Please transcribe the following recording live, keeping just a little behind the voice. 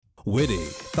Witty,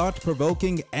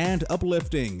 thought-provoking, and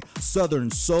uplifting,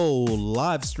 Southern Soul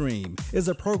Livestream is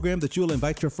a program that you'll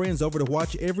invite your friends over to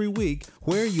watch every week,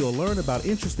 where you'll learn about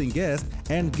interesting guests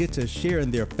and get to share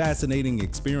in their fascinating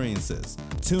experiences.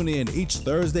 Tune in each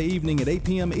Thursday evening at 8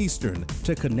 p.m. Eastern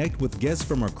to connect with guests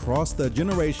from across the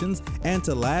generations and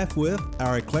to laugh with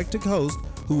our eclectic hosts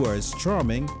who are as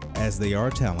charming as they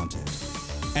are talented.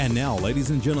 And now,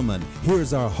 ladies and gentlemen,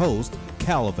 here's our host,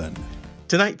 Calvin.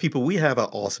 Tonight, people, we have an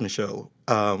awesome show.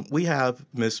 We have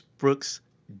Miss Brooks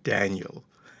Daniel,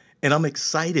 and I'm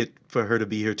excited for her to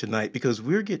be here tonight because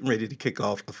we're getting ready to kick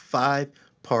off a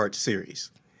 5-part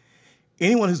series.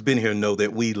 Anyone who's been here know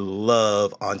that we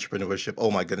love entrepreneurship.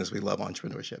 Oh my goodness, we love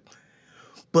entrepreneurship.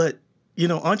 But,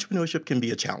 entrepreneurship can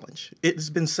be a challenge. It's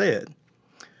been said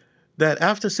that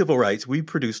after civil rights, we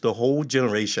produced a whole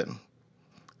generation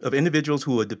of individuals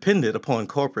who are dependent upon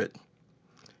corporate.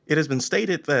 It has been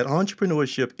stated that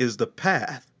entrepreneurship is the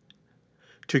path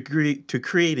to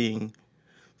creating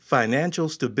financial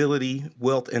stability,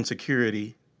 wealth, and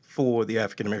security for the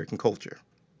African American culture.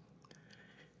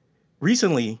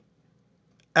 Recently,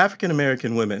 African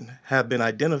American women have been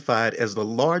identified as the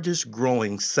largest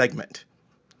growing segment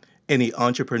in the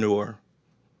entrepreneurship,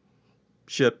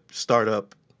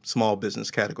 startup, small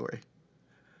business category.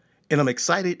 And I'm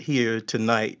excited here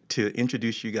tonight to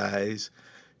introduce you guys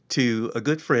to a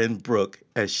good friend, Brooke,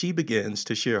 as she begins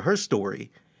to share her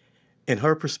story and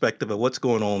her perspective of what's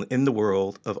going on in the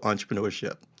world of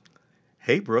entrepreneurship.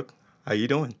 Hey, Brooke, how you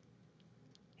doing?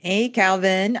 Hey,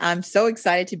 Calvin. I'm so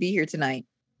excited to be here tonight.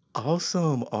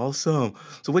 Awesome, awesome.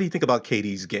 So what do you think about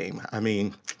Katie's game? I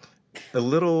mean, a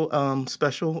little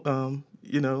special, I don't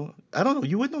know.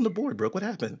 You weren't on the board, Brooke. What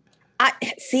happened?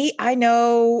 I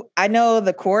know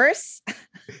the chorus.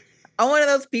 I'm one of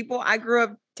those people. I grew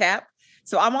up tap.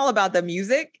 So I'm all about the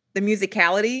music, the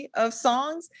musicality of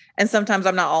songs. And sometimes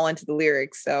I'm not all into the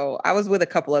lyrics. So I was with a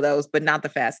couple of those, but not the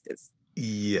fastest.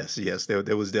 Yes,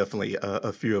 there was definitely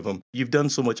a few of them. You've done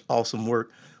so much awesome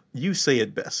work. You say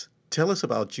it best. Tell us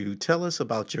about you. Tell us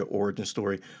about your origin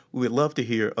story. We would love to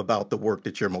hear about the work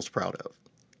that you're most proud of.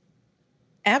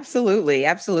 Absolutely.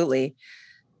 Absolutely.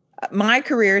 My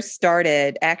career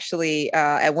started actually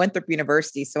at Winthrop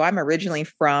University. So I'm originally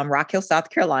from Rock Hill,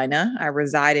 South Carolina. I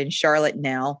reside in Charlotte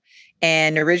now.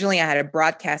 And originally I had a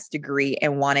broadcast degree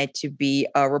and wanted to be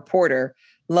a reporter.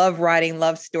 Love writing,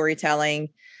 love storytelling.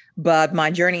 But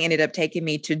my journey ended up taking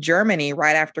me to Germany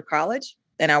right after college.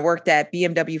 And I worked at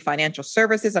BMW Financial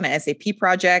Services on an SAP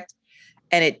project.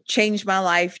 And it changed my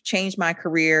life, changed my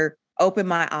career, opened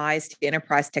my eyes to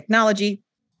enterprise technology.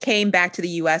 Came back to the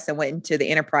US and went into the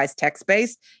enterprise tech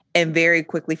space and very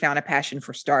quickly found a passion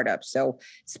for startups. So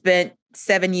spent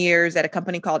 7 years at a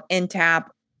company called Intap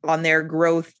on their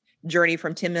growth journey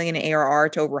from 10 million in ARR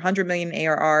to over 100 million in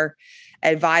ARR.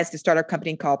 Advised a startup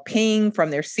company called Ping from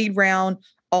their seed round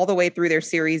all the way through their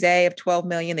Series A of 12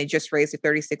 million. They just raised a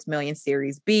 36 million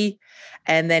Series B.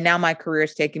 And then now my career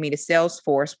has taken me to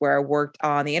Salesforce, where I worked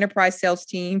on the enterprise sales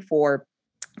team for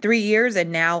 3 years.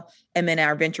 And now I'm in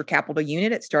our venture capital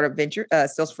unit at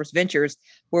Salesforce Ventures,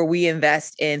 where we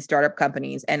invest in startup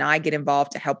companies and I get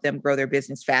involved to help them grow their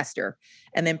business faster.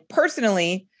 And then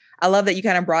personally, I love that you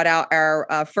kind of brought out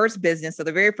our first business. So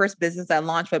the very first business I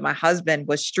launched with my husband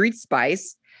was Street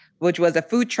Spice, which was a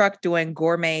food truck doing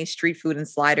gourmet street food and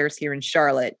sliders here in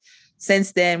Charlotte.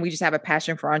 Since then, we just have a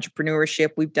passion for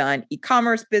entrepreneurship. We've done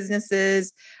e-commerce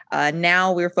businesses.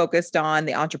 Now we're focused on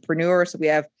the entrepreneur. So we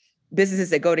have businesses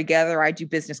that go together. I do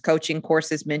business coaching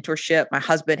courses, mentorship. My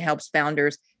husband helps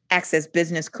founders access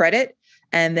business credit.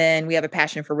 And then we have a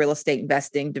passion for real estate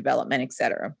investing, development, et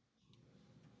cetera.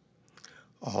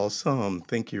 Awesome.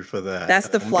 Thank you for that. That's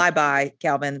the flyby,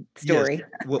 Calvin, Yes. story.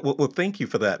 Well, thank you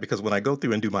for that because when I go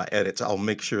through and do my edits, I'll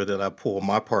make sure that I pull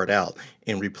my part out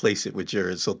and replace it with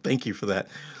yours. So thank you for that.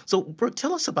 So, Brooke,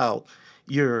 tell us about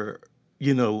your,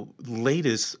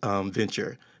 latest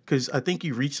venture because I think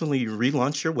you recently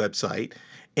relaunched your website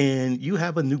and you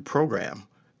have a new program,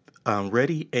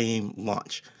 Ready, Aim,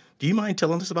 Launch. Do you mind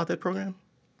telling us about that program?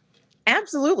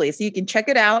 Absolutely. So you can check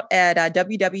it out at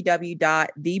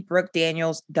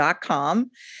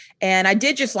www.thebrookedaniels.com. And I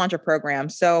did just launch a program.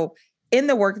 So in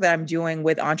the work that I'm doing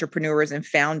with entrepreneurs and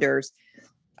founders,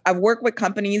 I've worked with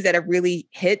companies that have really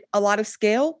hit a lot of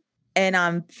scale. And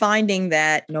I'm finding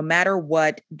that no matter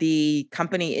what the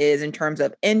company is in terms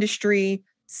of industry,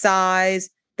 size,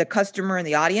 the customer, and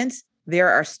the audience, there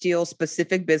are still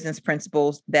specific business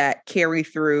principles that carry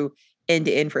through end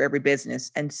to end for every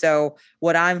business. And so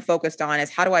what I'm focused on is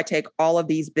how do I take all of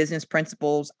these business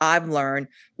principles I've learned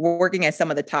working at some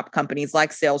of the top companies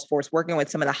like Salesforce, working with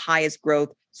some of the highest growth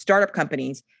startup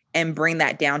companies, and bring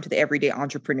that down to the everyday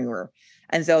entrepreneur.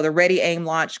 And so the Ready, Aim,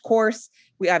 Launch course,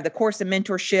 we have the course and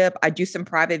mentorship. I do some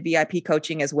private VIP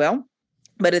coaching as well,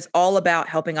 but it's all about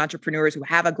helping entrepreneurs who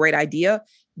have a great idea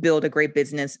build a great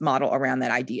business model around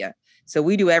that idea. So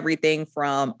we do everything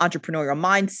from entrepreneurial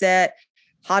mindset,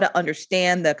 how to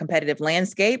understand the competitive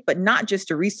landscape, but not just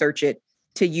to research it,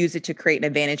 to use it to create an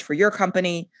advantage for your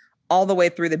company, all the way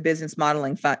through the business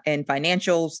modeling and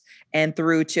financials, and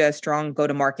through to a strong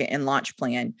go-to-market and launch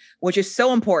plan, which is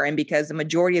so important because the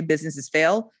majority of businesses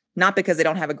fail, not because they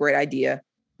don't have a great idea,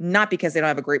 not because they don't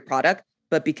have a great product,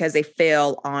 but because they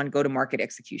fail on go-to-market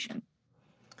execution.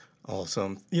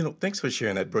 Awesome. Thanks for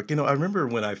sharing that, Brooke. I remember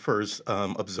when I first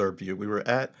observed you, we were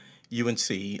at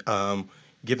UNC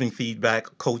giving feedback,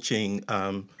 coaching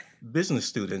business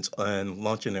students on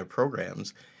launching their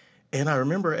programs. And I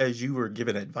remember as you were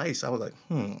giving advice, I was like,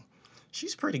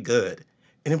 she's pretty good.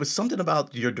 And it was something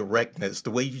about your directness,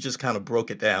 the way you just kind of broke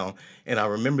it down. And I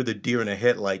remember the deer in the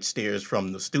headlight stares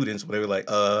from the students when they were like,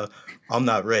 I'm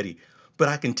not ready. But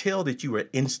I can tell that you were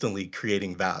instantly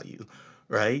creating value,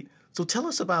 right? So tell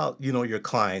us about, your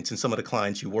clients and some of the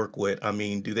clients you work with. I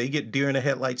mean, do they get deer in the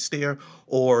headlight stare?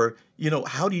 Or,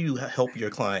 how do you help your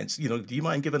clients? Do you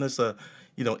mind giving us a,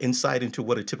 insight into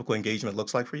what a typical engagement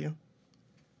looks like for you?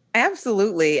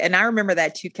 Absolutely. And I remember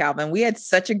that too, Calvin. We had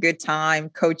such a good time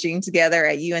coaching together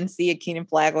at UNC at Keenan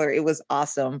Flagler. It was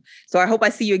awesome. So I hope I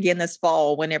see you again this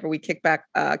fall whenever we kick back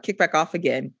off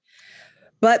again.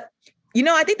 But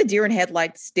I think the deer in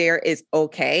headlights stare is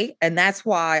okay. And that's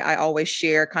why I always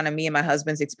share kind of me and my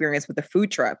husband's experience with the food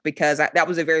truck, because that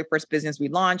was the very first business we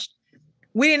launched.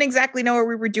 We didn't exactly know what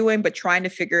we were doing, but trying to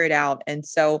figure it out. And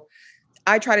so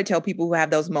I try to tell people who have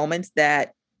those moments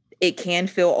that it can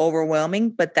feel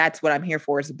overwhelming, but that's what I'm here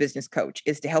for as a business coach,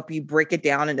 is to help you break it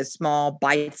down into small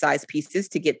bite-sized pieces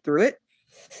to get through it.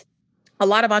 A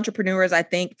lot of entrepreneurs, I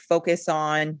think, focus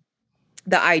on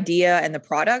the idea and the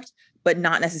product, but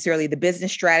not necessarily the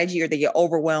business strategy, or they get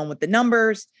overwhelmed with the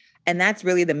numbers. And that's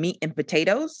really the meat and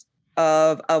potatoes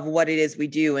of what it is we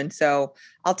do. And so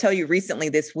I'll tell you, recently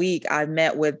this week, I've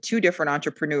met with 2 different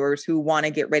entrepreneurs who want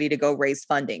to get ready to go raise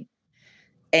funding.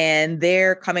 And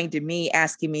they're coming to me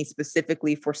asking me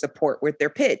specifically for support with their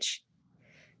pitch.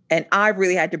 And I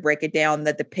really had to break it down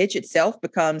that the pitch itself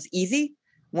becomes easy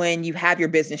when you have your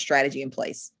business strategy in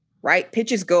place, right?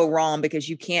 Pitches go wrong because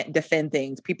you can't defend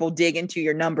things. People dig into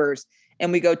your numbers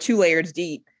and we go 2 layers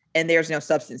deep and there's no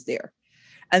substance there.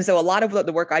 And so a lot of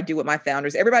the work I do with my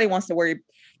founders, everybody wants to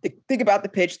think about the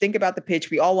pitch.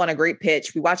 We all want a great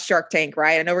pitch. We watch Shark Tank,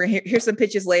 right? I know we're going to hear some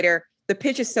pitches later. The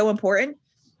pitch is so important.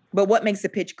 But what makes the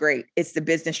pitch great? It's the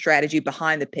business strategy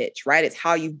behind the pitch, right? It's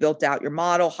how you've built out your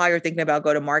model, how you're thinking about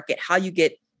go to market, how you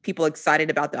get people excited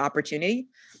about the opportunity.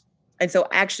 And so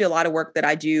actually a lot of work that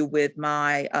I do with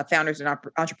my founders and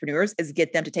entrepreneurs is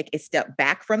get them to take a step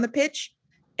back from the pitch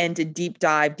and to deep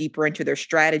dive deeper into their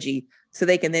strategy so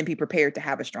they can then be prepared to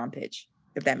have a strong pitch,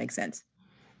 if that makes sense.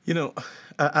 You know,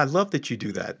 I love that you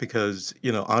do that because,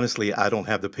 honestly, I don't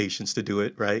have the patience to do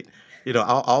it, right?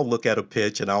 I'll look at a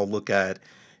pitch and I'll look at,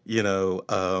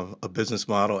 a business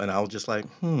model and I'll just like,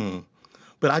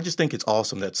 But I just think it's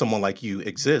awesome that someone like you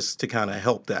exists to kind of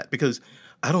help that because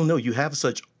I don't know, you have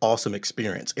such awesome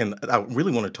experience. And I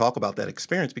really want to talk about that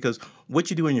experience because what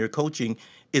you do in your coaching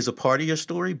is a part of your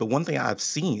story. But one thing I've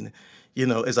seen,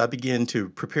 as I begin to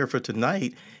prepare for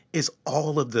tonight, is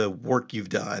all of the work you've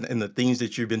done and the things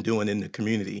that you've been doing in the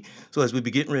community. So as we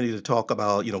be getting ready to talk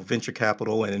about, venture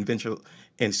capital and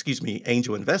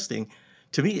angel investing,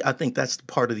 to me, I think that's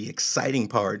part of the exciting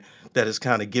part that is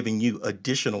kind of giving you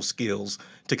additional skills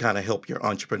to kind of help your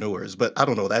entrepreneurs. But I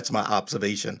don't know, that's my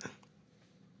observation.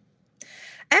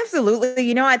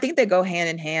 Absolutely. I think they go hand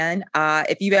in hand.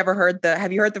 If you've ever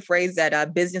have you heard the phrase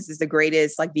that business is the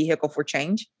greatest vehicle for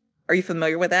change? Are you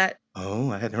familiar with that?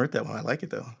 Oh, I hadn't heard that one. I like it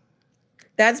though.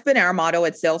 That's been our motto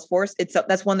at Salesforce.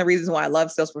 That's one of the reasons why I love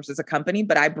Salesforce as a company,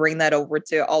 but I bring that over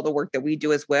to all the work that we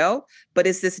do as well. But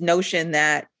it's this notion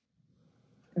that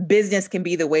business can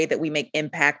be the way that we make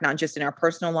impact, not just in our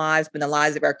personal lives, but in the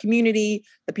lives of our community,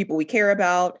 the people we care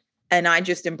about. And I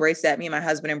just embrace that. Me and my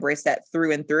husband embrace that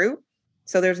through and through.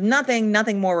 So there's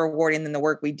nothing more rewarding than the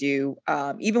work we do,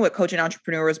 even with coaching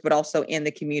entrepreneurs, but also in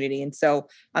the community. And so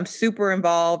I'm super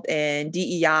involved in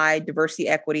DEI, diversity,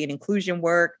 equity, and inclusion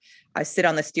work. I sit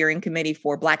on the steering committee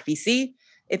for Black VC.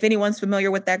 If anyone's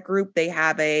familiar with that group, they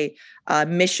have a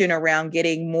mission around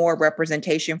getting more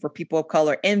representation for people of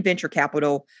color in venture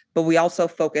capital, but we also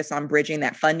focus on bridging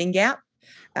that funding gap.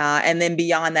 And then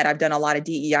beyond that, I've done a lot of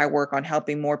DEI work on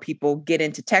helping more people get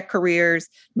into tech careers.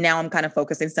 Now I'm kind of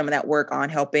focusing some of that work on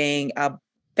helping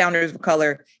founders of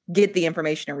color get the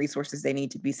information and resources they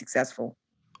need to be successful.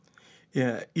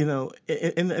 Yeah,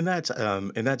 and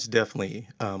that's definitely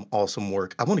awesome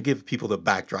work. I want to give people the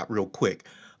backdrop real quick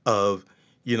of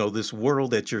this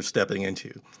world that you're stepping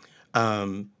into.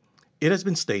 Um, it has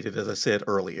been stated, as I said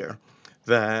earlier,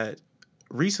 that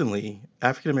recently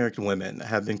African American women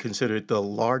have been considered the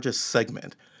largest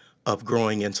segment of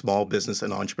growing in small business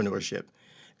and entrepreneurship.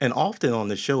 And often on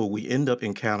the show, we end up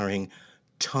encountering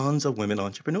tons of women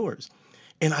entrepreneurs.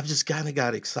 And I've just kind of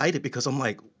got excited because I'm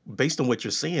like, based on what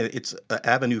you're saying, it's an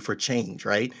avenue for change,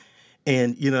 right?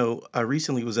 And, I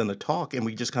recently was in a talk and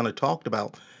we just kind of talked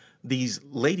about these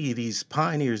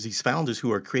pioneers, these founders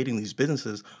who are creating these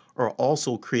businesses are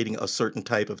also creating a certain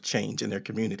type of change in their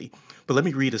community. But let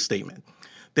me read a statement.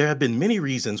 There have been many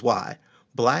reasons why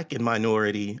Black and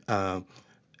minority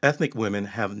ethnic women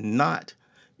have not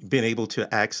been able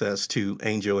to access to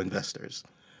angel investors,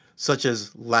 such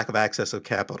as lack of access of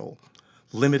capital,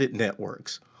 limited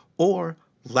networks, or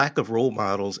lack of role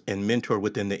models and mentor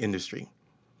within the industry.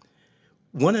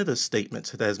 One of the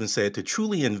statements that has been said to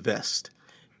truly invest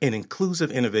in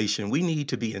inclusive innovation, we need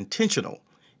to be intentional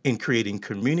in creating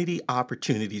community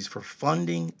opportunities for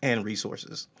funding and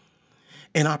resources,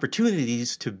 and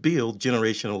opportunities to build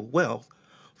generational wealth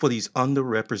for these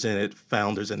underrepresented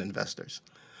founders and investors.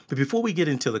 But before we get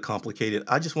into the complicated,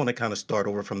 I just want to kind of start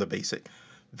over from the basic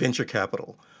venture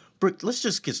capital. Brooke, let's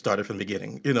just get started from the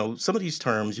beginning. Some of these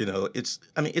terms, it's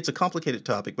a complicated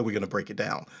topic, but we're going to break it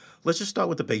down. Let's just start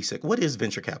with the basic. What is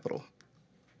venture capital?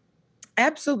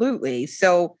 Absolutely.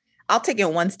 So I'll take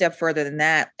it one step further than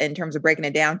that in terms of breaking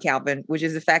it down, Calvin, which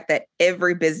is the fact that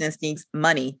every business needs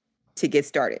money to get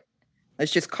started.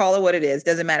 Let's just call it what it is.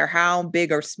 Doesn't matter how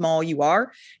big or small you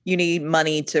are. You need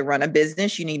money to run a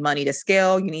business. You need money to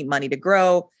scale. You need money to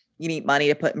grow. You need money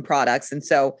to put in products. And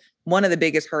so one of the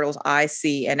biggest hurdles I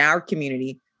see in our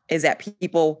community is that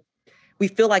we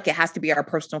feel like it has to be our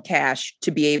personal cash to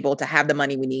be able to have the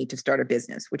money we need to start a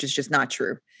business, which is just not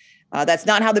true. That's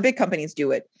not how the big companies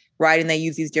do it, right? And they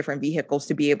use these different vehicles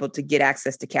to be able to get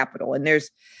access to capital. And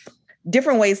there's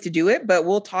different ways to do it, but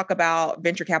we'll talk about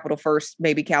venture capital first,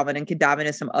 maybe Calvin, and can dive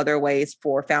into some other ways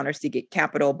for founders to get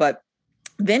capital. But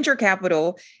venture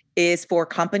capital is for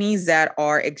companies that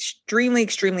are extremely,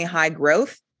 extremely high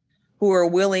growth, who are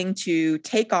willing to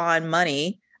take on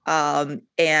money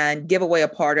and give away a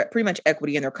part of pretty much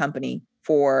equity in their company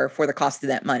for the cost of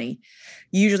that money.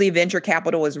 Usually venture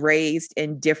capital is raised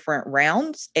in different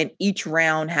rounds, and each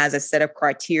round has a set of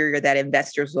criteria that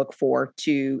investors look for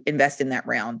to invest in that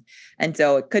round. And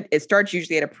so it starts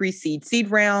usually at a pre-seed seed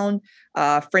round,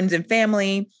 friends and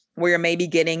family, where you're maybe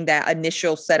getting that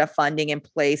initial set of funding in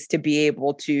place to be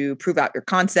able to prove out your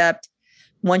concept.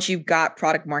 Once you've got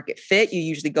product market fit, you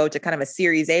usually go to kind of a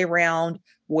Series A round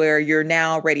where you're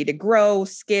now ready to grow,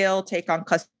 scale, take on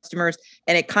customers.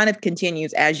 And it kind of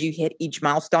continues as you hit each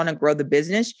milestone and grow the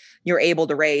business. You're able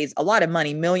to raise a lot of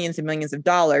money, millions and millions of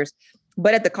dollars,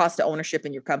 but at the cost of ownership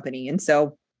in your company. And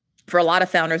so for a lot of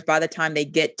founders, by the time they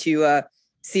get to a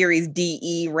Series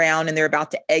DE round and they're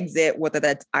about to exit, whether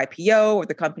that's IPO or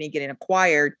the company getting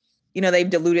acquired, they've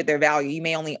diluted their value. You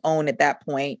may only own at that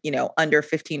point, under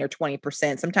 15 or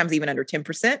 20%, sometimes even under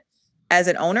 10% as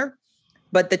an owner.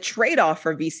 But the trade-off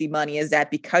for VC money is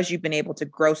that because you've been able to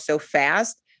grow so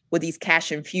fast with these cash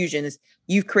infusions,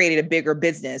 you've created a bigger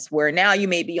business where now you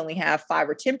maybe only have 5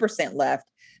 or 10% left,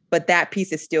 but that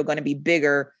piece is still going to be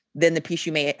bigger than the piece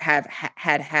you may have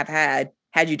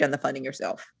had you done the funding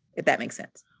yourself, if that makes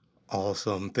sense.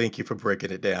 Awesome. Thank you for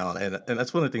breaking it down. And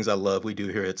that's one of the things I love we do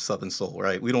here at Southern Soul,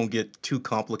 right? We don't get too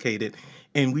complicated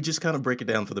and we just kind of break it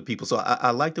down for the people. So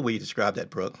I like the way you described that,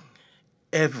 Brooke.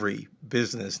 Every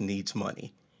business needs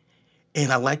money.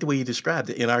 And I like the way you described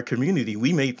it. In our community,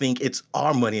 we may think it's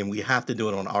our money and we have to do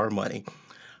it on our money.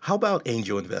 How about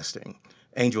angel investing?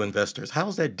 Angel investors, how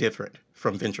is that different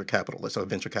from venture capitalists or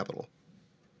venture capital?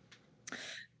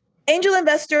 Angel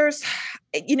investors,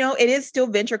 it is still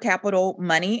venture capital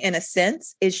money in a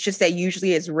sense. It's just that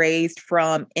usually it's raised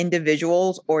from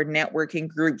individuals or networking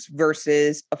groups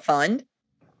versus a fund.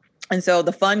 And so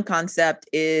the fund concept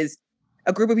is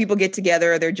a group of people get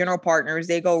together, they're general partners,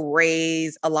 they go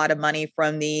raise a lot of money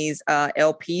from these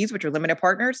LPs, which are limited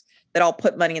partners, that all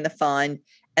put money in the fund.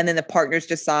 And then the partners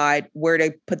decide where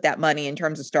to put that money in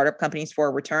terms of startup companies for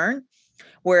a return.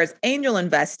 Whereas angel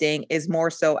investing is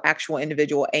more so actual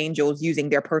individual angels using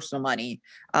their personal money.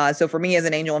 So for me as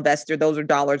an angel investor, those are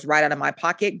dollars right out of my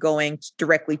pocket going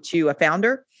directly to a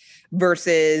founder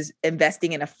versus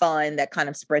investing in a fund that kind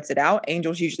of spreads it out.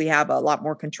 Angels usually have a lot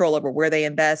more control over where they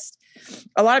invest.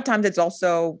 A lot of times it's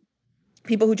also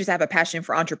people who just have a passion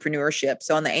for entrepreneurship.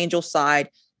 So on the angel side,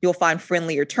 you'll find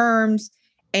friendlier terms,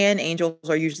 and angels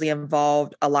are usually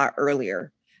involved a lot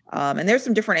earlier. And there's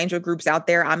some different angel groups out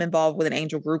there. I'm involved with an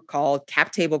angel group called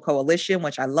Cap Table Coalition,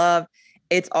 which I love.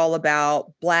 It's all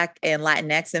about Black and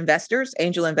Latinx investors,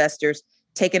 angel investors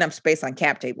taking up space on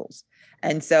cap tables.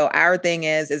 And so our thing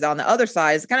is on the other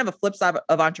side, it's kind of a flip side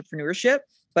of entrepreneurship,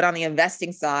 but on the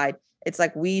investing side, it's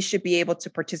like we should be able to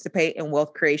participate in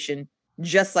wealth creation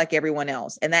just like everyone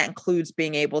else. And that includes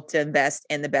being able to invest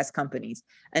in the best companies.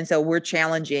 And so we're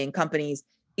challenging companies,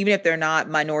 even if they're not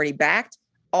minority backed,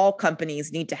 all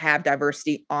companies need to have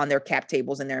diversity on their cap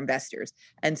tables and their investors.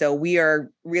 And so we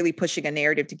are really pushing a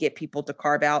narrative to get people to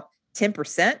carve out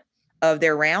 10% of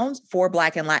their rounds for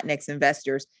Black and Latinx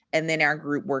investors. And then our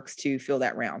group works to fill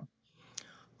that round.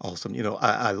 Awesome.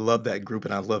 I love that group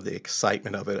and I love the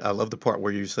excitement of it. I love the part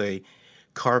where you say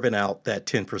carving out that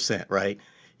 10%, right?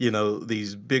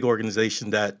 These big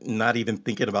organizations that not even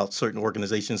thinking about certain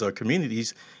organizations or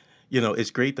communities,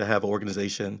 it's great to have an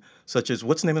organization such as,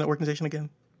 what's the name of that organization again?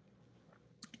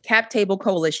 Cap Table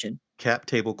Coalition. Cap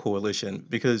Table Coalition,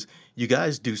 because you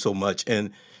guys do so much.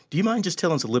 And do you mind just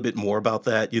telling us a little bit more about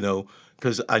that?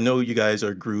 Because I know you guys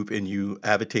are a group and you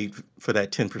advocate for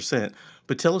that 10%,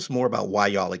 but tell us more about why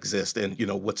y'all exist and,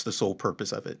 what's the sole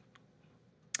purpose of it?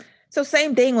 So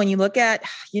same thing when you look at,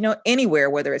 anywhere,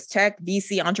 whether it's tech,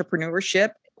 VC,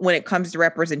 entrepreneurship, when it comes to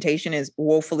representation is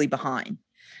woefully behind.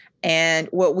 And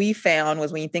what we found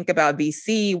was when you think about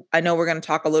VC, I know we're going to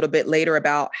talk a little bit later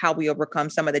about how we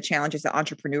overcome some of the challenges that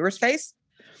entrepreneurs face,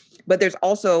 but there's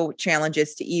also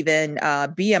challenges to even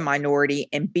be a minority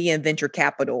and be in venture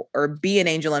capital or be an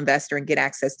angel investor and get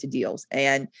access to deals.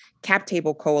 And Cap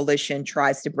Table Coalition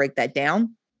tries to break that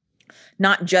down,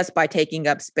 not just by taking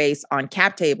up space on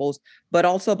cap tables, but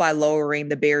also by lowering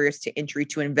the barriers to entry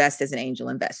to invest as an angel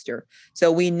investor.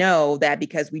 So we know that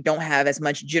because we don't have as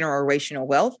much generational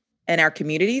wealth in our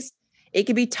communities, it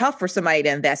can be tough for somebody to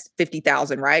invest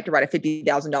 $50,000, right? To write a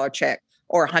 $50,000 check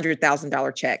or a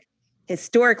 $100,000 check.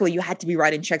 Historically, you had to be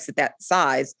writing checks at that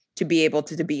size to be able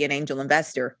to be an angel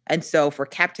investor. And so for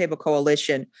Cap Table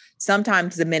Coalition,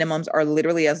 sometimes the minimums are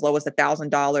literally as low as $1,000,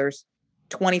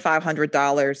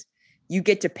 $2,500. You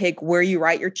get to pick where you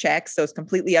write your checks. So it's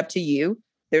completely up to you.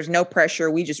 There's no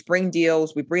pressure. We just bring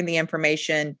deals. We bring the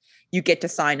information. You get to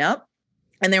sign up.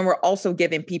 And then we're also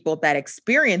giving people that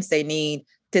experience they need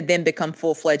to then become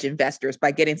full-fledged investors by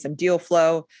getting some deal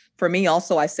flow. For me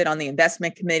also, I sit on the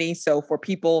investment committee. So for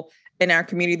people in our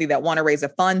community that want to raise a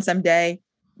fund someday,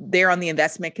 they're on the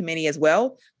investment committee as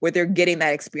well, where they're getting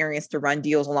that experience to run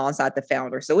deals alongside the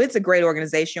founder. So it's a great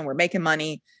organization. We're making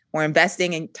money. We're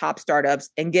investing in top startups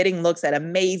and getting looks at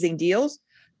amazing deals,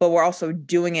 but we're also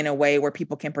doing it in a way where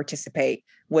people can participate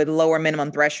with lower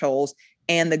minimum thresholds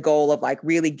and the goal of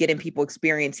really getting people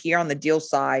experience here on the deal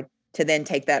side to then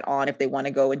take that on if they want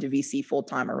to go into VC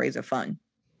full-time or raise a fund.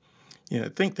 Yeah,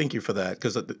 thank you for that.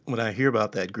 Because when I hear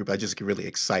about that group, I just get really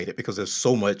excited because there's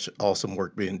so much awesome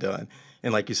work being done.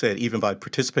 And like you said, even by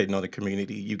participating on the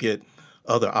community, you get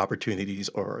other opportunities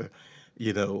or,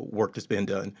 work that's been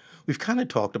done. We've kind of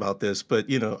talked about this, but,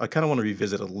 I kind of want to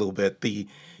revisit a little bit the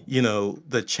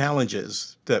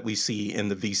challenges that we see in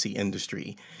the VC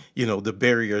industry, the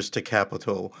barriers to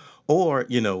capital or,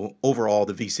 overall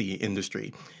the VC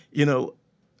industry. You know,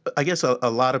 I guess a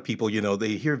lot of people,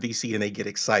 they hear VC and they get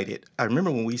excited. I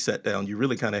remember when we sat down, you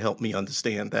really kind of helped me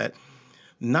understand that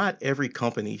not every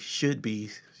company should be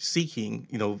seeking,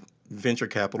 venture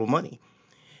capital money.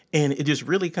 And it just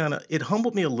really it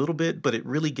humbled me a little bit, but it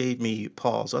really gave me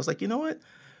pause. I was like, you know what?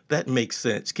 That makes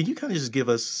sense. Can you kind of just give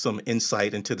us some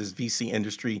insight into this VC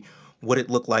industry, what it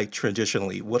looked like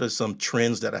traditionally? What are some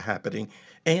trends that are happening?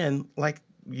 And like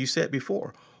you said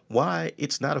before, why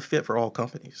it's not a fit for all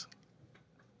companies?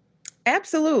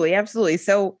 Absolutely. Absolutely.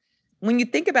 So when you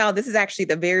think about this is actually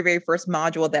the very, very first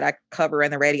module that I cover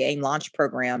in the Ready Aim Launch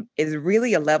program is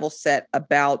really a level set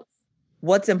about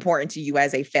what's important to you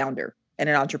as a founder and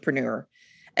an entrepreneur.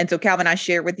 And so Calvin, I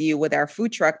shared with you with our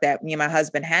food truck that me and my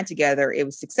husband had together. It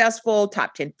was successful,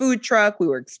 top 10 food truck. We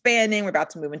were expanding. We're about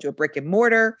to move into a brick and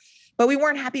mortar, but we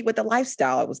weren't happy with the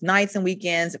lifestyle. It was nights and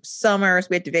weekends, it was summers.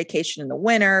 We had to vacation in the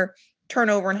winter.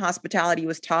 Turnover in hospitality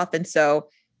was tough. And so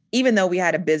even though we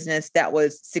had a business that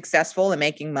was successful and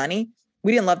making money,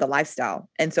 we didn't love the lifestyle.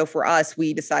 And so for us,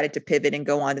 we decided to pivot and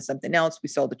go on to something else. We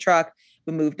sold the truck,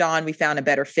 we moved on, we found a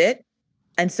better fit.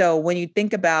 And so when you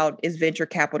think about is venture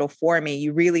capital for me,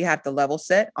 you really have to level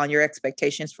set on your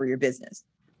expectations for your business.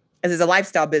 Is it a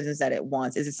lifestyle business that it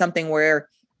wants? Is it something where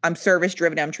I'm service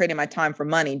driven, I'm trading my time for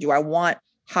money? Do I want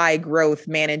high growth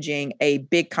managing a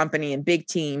big company and big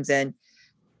teams? And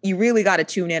you really got to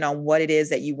tune in on what it is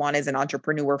that you want as an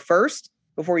entrepreneur first,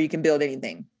 before you can build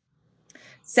anything.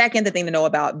 Second, the thing to know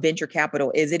about venture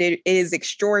capital is it is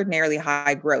extraordinarily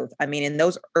high growth. I mean, in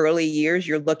those early years,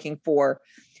 you're looking for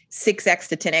 6x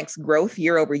to 10x growth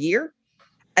year over year.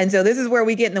 And so this is where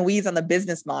we get in the weeds on the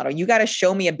business model. You got to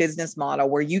show me a business model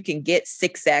where you can get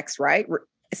 6x, right?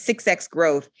 6x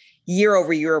growth year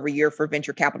over year over year for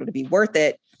venture capital to be worth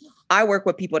it. I work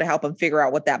with people to help them figure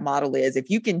out what that model is. If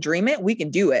you can dream it, we can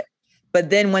do it. But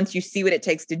then once you see what it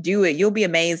takes to do it, you'll be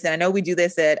amazed. And I know we do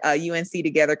this at UNC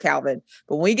together, Calvin,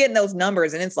 but when we get in those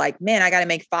numbers and it's like, man, I got to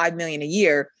make 5 million a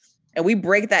year. And we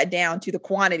break that down to the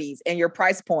quantities and your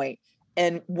price point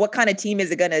and what kind of team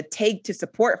is it going to take to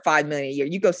support 5 million a year?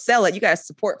 You go sell it, you got to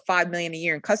support 5 million a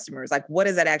year in customers. Like, what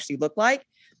does that actually look like?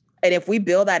 And if we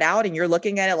build that out and you're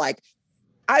looking at it like,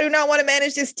 I do not want to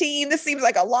manage this team, this seems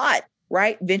like a lot,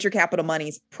 right? Venture capital money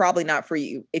is probably not for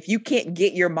you. If you can't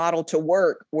get your model to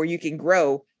work where you can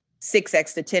grow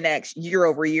 6x to 10x year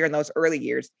over year in those early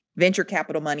years, venture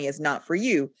capital money is not for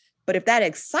you. But if that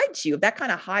excites you, if that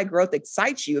kind of high growth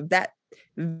excites you, if that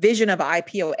vision of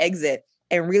IPO exit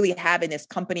and really having this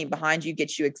company behind you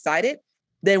gets you excited,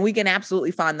 then we can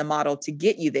absolutely find the model to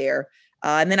get you there.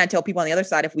 And then I tell people on the other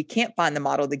side, if we can't find the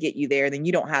model to get you there, then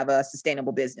you don't have a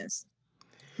sustainable business.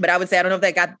 But I would say, I don't know if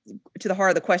that got to the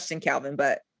heart of the question, Calvin,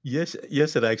 but Yes,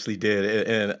 it actually did.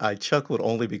 And I chuckled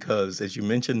only because, as you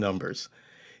mentioned numbers,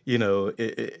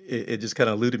 it just kind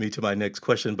of alluded me to my next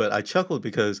question. But I chuckled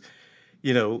because,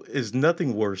 is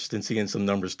nothing worse than seeing some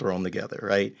numbers thrown together,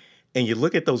 right? And you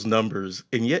look at those numbers,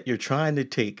 and yet you're trying to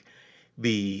take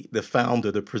the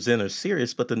founder, the presenter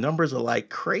serious, but the numbers are like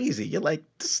crazy. You're like,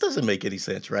 this doesn't make any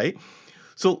sense, right?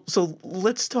 So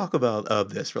let's talk about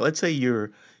this. Let's say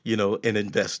you're, an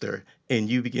investor and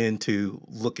you begin to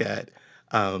look at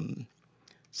um,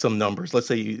 some numbers. Let's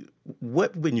say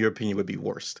what, in your opinion, would be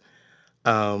worst?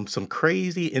 Some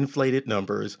crazy inflated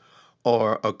numbers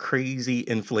or a crazy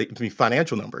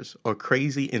financial numbers or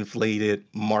crazy inflated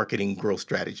marketing growth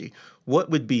strategy. What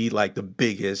would be like the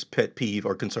biggest pet peeve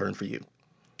or concern for you?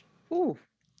 ooh,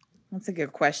 that's a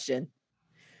good question.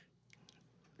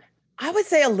 I would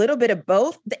say a little bit of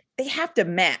both. They have to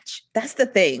match. That's the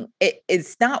thing.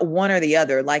 It's not one or the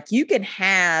other. Like you can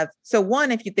have, so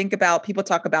one, if you think about, people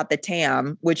talk about the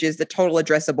TAM, which is the total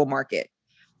addressable market.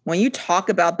 When you talk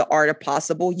about the art of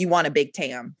possible, you want a big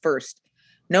TAM first.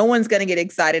 No one's going to get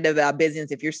excited about business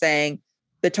if you're saying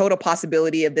the total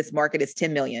possibility of this market is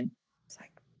 10 million. It's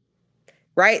like,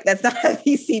 right? That's not a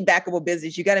VC backable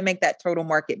business. You got to make that total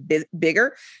market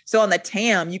bigger. So on the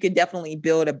TAM, you can definitely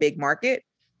build a big market.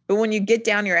 But when you get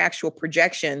down your actual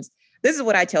projections, this is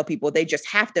what I tell people. They just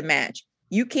have to match.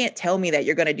 You can't tell me that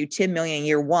you're going to do 10 million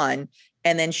year one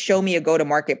and then show me a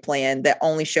go-to-market plan that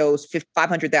only shows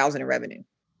 500,000 in revenue.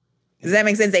 Does that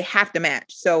make sense? They have to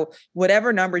match. So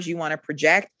whatever numbers you want to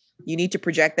project, you need to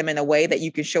project them in a way that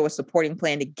you can show a supporting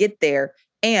plan to get there.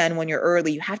 And when you're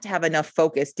early, you have to have enough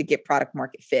focus to get product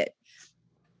market fit.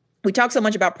 We talk so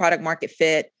much about product market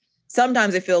fit.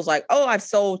 Sometimes it feels like, oh, I've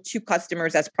sold 2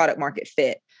 customers, that's product market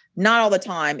fit. Not all the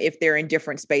time if they're in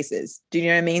different spaces. Do you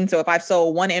know what I mean? So if I've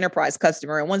sold 1 enterprise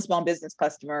customer and 1 small business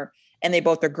customer, and they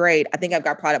both are great, I think I've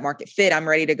got product market fit. I'm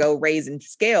ready to go raise and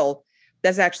scale.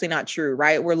 That's actually not true,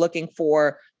 right? We're looking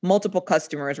for multiple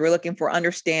customers. We're looking for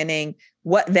understanding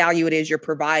what value it is you're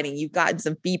providing. You've gotten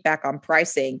some feedback on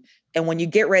pricing. And when you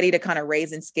get ready to kind of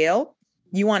raise and scale,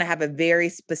 you want to have a very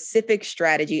specific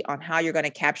strategy on how you're going to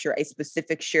capture a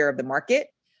specific share of the market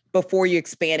before you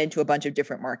expand into a bunch of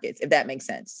different markets, if that makes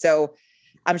sense. So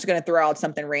I'm just going to throw out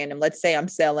something random. Let's say I'm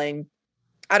selling,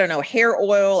 I don't know, hair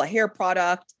oil, a hair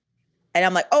product. And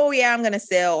I'm like, oh yeah, I'm going to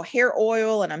sell hair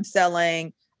oil and I'm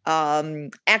selling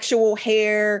actual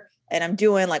hair and I'm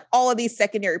doing like all of these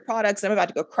secondary products. And I'm about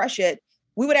to go crush it.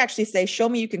 We would actually say, show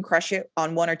me you can crush it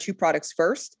on 1 or 2 products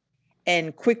first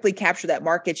and quickly capture that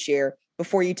market share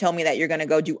before you tell me that you're going to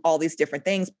go do all these different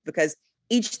things, because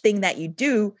each thing that you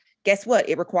do, guess what?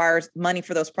 It requires money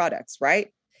for those products, right?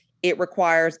 It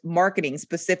requires marketing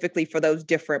specifically for those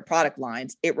different product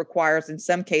lines. It requires, in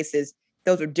some cases,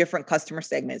 those are different customer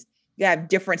segments. You have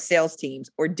different sales teams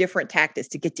or different tactics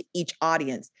to get to each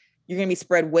audience. You're going to be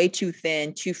spread way too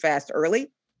thin, too fast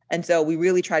early. And so we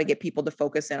really try to get people to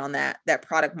focus in on that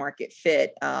product market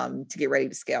fit to get ready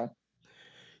to scale.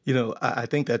 I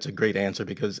think that's a great answer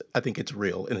because I think it's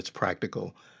real and it's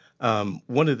practical.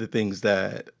 One of the things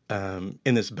that,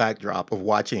 in this backdrop of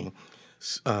watching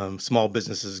small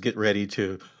businesses get ready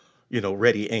to,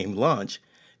 ready, aim, launch,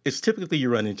 it's typically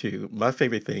you run into, my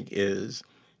favorite thing is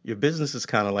your business is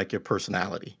kind of like your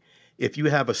personality. If you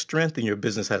have a strength, then your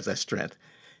business has that strength.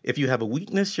 If you have a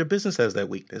weakness, your business has that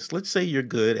weakness. Let's say you're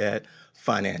good at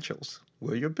financials.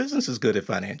 Well, your business is good at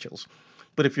financials.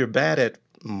 But if you're bad at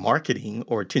marketing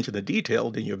or attention to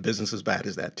detail, then your business is bad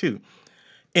as that too.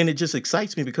 And it just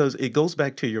excites me because it goes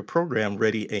back to your program,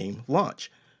 Ready, Aim,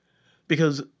 Launch,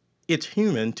 because it's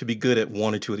human to be good at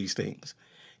one or two of these things.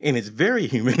 And it's very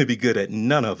human to be good at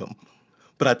none of them.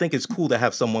 But I think it's cool to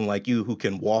have someone like you who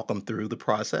can walk them through the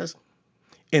process,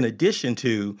 in addition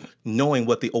to knowing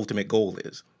what the ultimate goal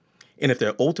is. And if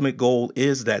their ultimate goal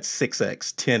is that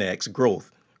 6x, 10x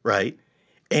growth, right?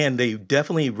 And they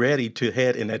definitely ready to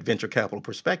head in that venture capital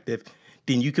perspective,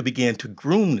 then you could begin to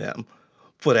groom them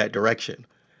for that direction.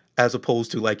 As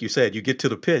opposed to, like you said, you get to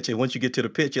the pitch, and once you get to the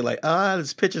pitch, you're like,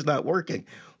 this pitch is not working.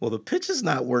 Well, the pitch is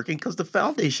not working because the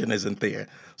foundation isn't there.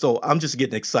 So I'm just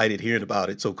getting excited hearing about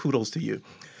it. So kudos to you.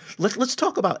 Let's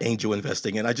talk about angel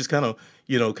investing. And I just kind of,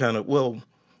 you know,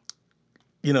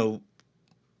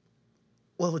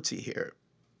 well, let's see here.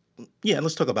 Yeah,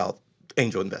 let's talk about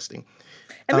angel investing.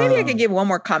 And maybe I could give one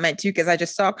more comment too, because I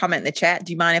just saw a comment in the chat.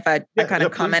 Do you mind if I kind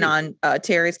of comment on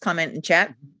Terry's comment in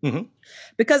chat? Mm-hmm.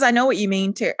 Because I know what you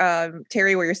mean,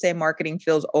 Terry, where you're saying marketing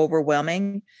feels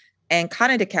overwhelming. And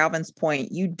kind of to Calvin's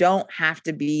point, you don't have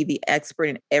to be the expert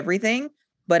in everything.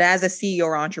 But as a CEO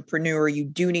or entrepreneur, you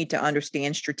do need to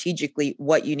understand strategically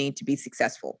what you need to be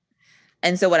successful.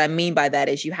 And so what I mean by that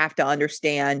is you have to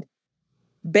understand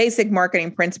basic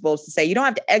marketing principles to say you don't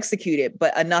have to execute it,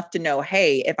 but enough to know,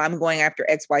 hey, if I'm going after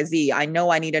XYZ, I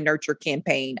know I need a nurture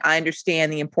campaign. I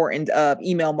understand the importance of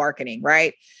email marketing,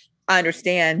 right? I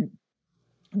understand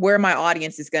where my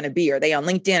audience is going to be. Are they on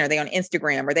LinkedIn? Are they on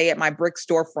Instagram? Are they at my brick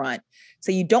storefront?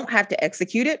 So you don't have to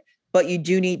execute it, but you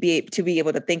do need to be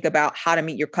able to think about how to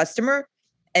meet your customer.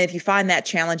 And if you find that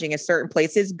challenging in certain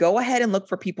places, go ahead and look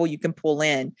for people you can pull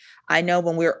in. I know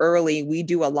when we're early, we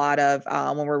do a lot of,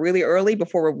 when we're really early,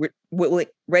 before we're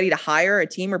ready to hire a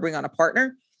team or bring on a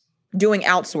partner, doing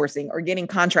outsourcing or getting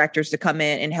contractors to come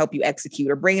in and help you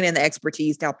execute, or bringing in the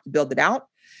expertise to help you build it out.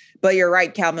 But you're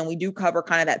right, Calvin, we do cover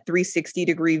kind of that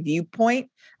 360-degree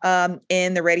viewpoint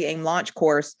in the Ready, Aim, Launch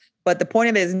course. But the point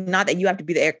of it is not that you have to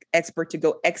be the expert to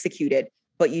go execute it,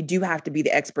 but you do have to be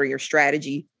the expert of your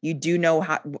strategy. You do know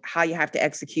how you have to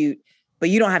execute, but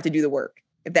you don't have to do the work,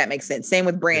 if that makes sense. Same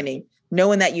with branding,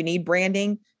 knowing that you need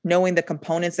branding, knowing the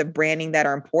components of branding that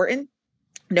are important,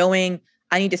 knowing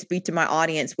I need to speak to my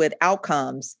audience with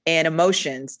outcomes and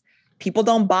emotions. People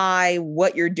don't buy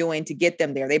what you're doing to get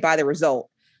them there. They buy the result.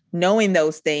 Knowing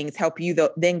those things help you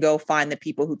then go find the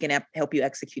people who can help you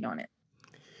execute on it.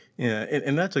 Yeah,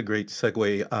 and that's a great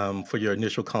segue for your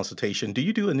initial consultation. Do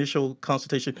you do initial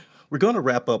consultation? We're going to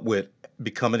wrap up with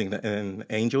becoming an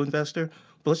angel investor,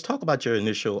 but let's talk about your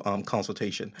initial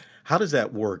consultation. How does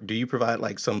that work? Do you provide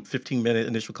like some 15-minute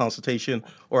initial consultation,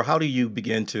 or how do you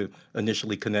begin to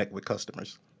initially connect with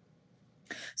customers?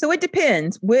 So it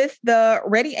depends. With the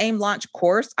Ready, Aim, Launch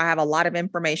course, I have a lot of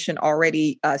information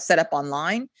already set up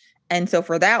online. And so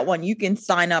for that one, you can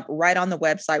sign up right on the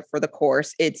website for the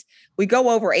course. We go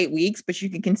over 8 weeks, but you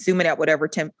can consume it at whatever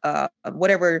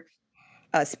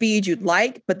speed you'd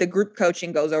like. But the group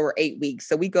coaching goes over 8 weeks.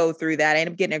 So we go through that. I end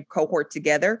up getting a cohort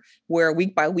together where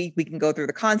week by week, we can go through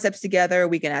the concepts together.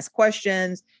 We can ask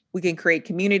questions. We can create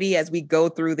community as we go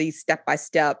through the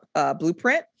step-by-step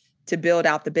blueprint to build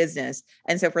out the business.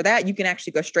 And so for that, you can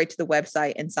actually go straight to the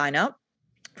website and sign up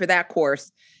for that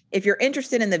course. If you're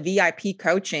interested in the VIP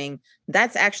coaching,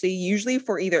 that's actually usually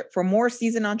for more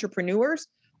seasoned entrepreneurs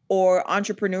or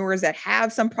entrepreneurs that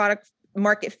have some product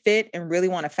market fit and really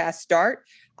want a fast start.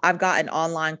 I've got an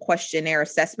online questionnaire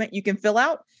assessment you can fill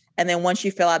out. And then once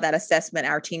you fill out that assessment,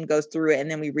 our team goes through it, and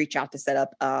then we reach out to set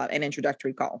up an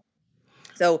introductory call.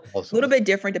 So Awesome. A little bit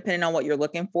different depending on what you're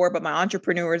looking for. But my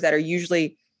entrepreneurs that are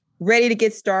usually ready to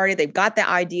get started, they've got the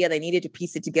idea, they needed to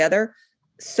piece it together.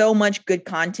 So much good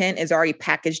content is already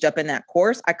packaged up in that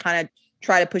course. I kind of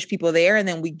try to push people there, and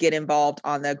then we get involved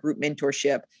on the group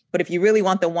mentorship. But if you really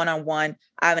want the one-on-one,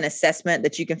 I have an assessment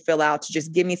that you can fill out to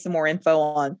just give me some more info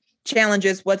on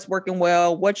challenges, what's working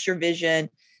well, what's your vision,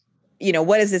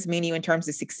 what does this mean to you in terms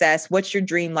of success, what's your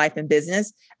dream life and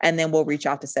business, and then we'll reach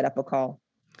out to set up a call.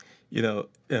 And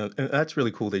that's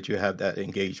really cool that you have that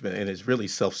engagement, and it's really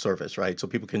self-service, right? So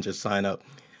people can just sign up.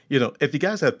 If you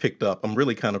guys have picked up, I'm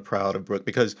really kind of proud of Brooke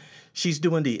because she's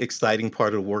doing the exciting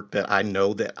part of the work that I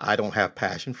know that I don't have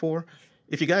passion for.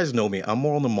 If you guys know me, I'm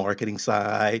more on the marketing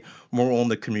side, more on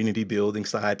the community building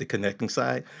side, the connecting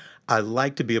side. I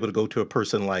like to be able to go to a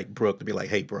person like Brooke to be like,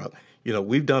 hey, Brooke,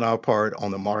 we've done our part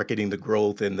on the marketing, the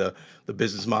growth, and the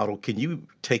business model. Can you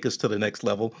take us to the next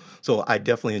level? So I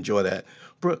definitely enjoy that.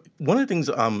 Brooke, one of the things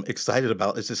I'm excited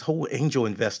about is this whole angel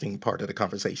investing part of the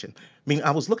conversation. I mean, I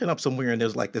was looking up somewhere and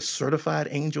there's like this certified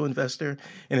angel investor,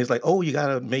 and it's like, oh, you got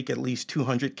to make at least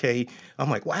 200K. I'm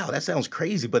like, wow, that sounds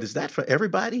crazy, but is that for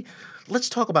everybody? Let's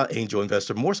talk about angel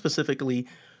investor, more specifically,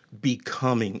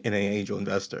 becoming an angel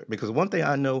investor, because one thing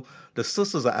I know, the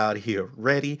sisters are out here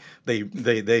ready.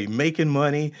 They making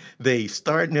money, they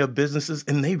starting their businesses,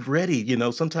 and they ready.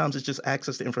 Sometimes it's just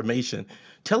access to information.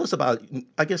 Tell us about,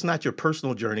 I guess, not your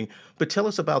personal journey, but tell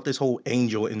us about this whole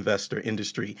angel investor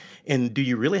industry. And do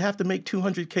you really have to make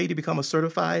 200K to become a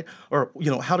certified, or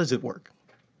how does it work?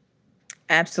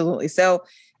 Absolutely. So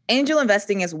angel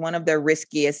investing is one of the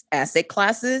riskiest asset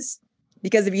classes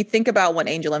because if you think about what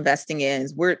angel investing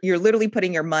is, you're literally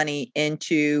putting your money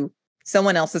into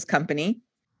someone else's company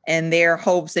and their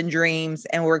hopes and dreams,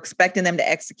 and we're expecting them to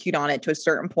execute on it to a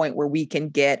certain point where we can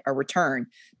get a return.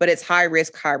 But it's high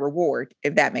risk, high reward,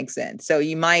 if that makes sense. So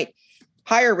you might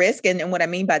higher risk. And what I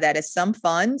mean by that is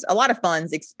a lot of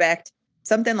funds expect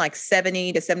something like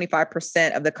 70 to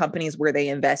 75% of the companies where they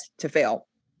invest to fail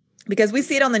because we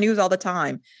see it on the news all the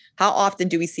time. How often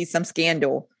do we see some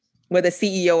scandal with a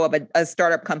CEO of a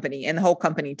startup company and the whole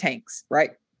company tanks,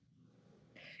 right?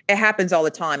 It happens all the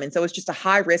time. And so it's just a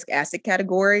high risk asset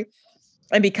category.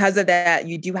 And because of that,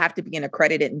 you do have to be an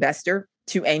accredited investor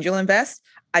to angel invest.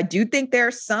 I do think there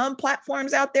are some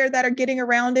platforms out there that are getting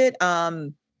around it.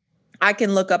 I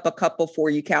can look up a couple for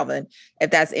you, Calvin, if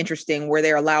that's interesting, where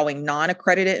they're allowing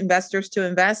non-accredited investors to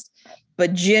invest.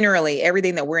 But generally,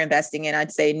 everything that we're investing in,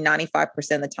 I'd say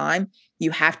 95% of the time, you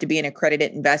have to be an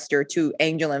accredited investor to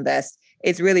angel invest.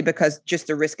 It's really because just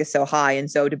the risk is so high.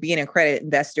 And so to be an accredited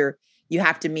investor, you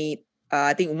have to meet,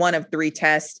 I think, one of three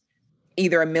tests,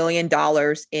 either $1 million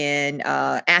in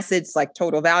assets like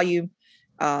total value,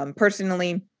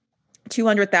 personally,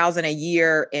 200,000 a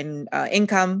year in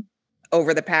income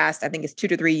over the past, I think it's 2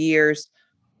 to 3 years,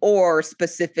 or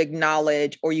specific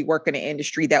knowledge, or you work in an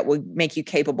industry that would make you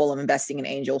capable of investing in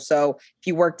angel. So if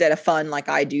you worked at a fund like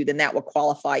I do, then that would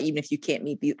qualify, even if you can't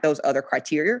meet those other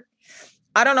criteria.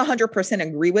 I don't 100%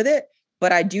 agree with it,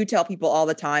 but I do tell people all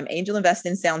the time, angel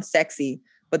investing sounds sexy,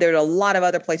 but there are a lot of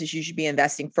other places you should be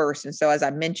investing first. And so, as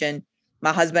I mentioned,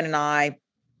 my husband and I,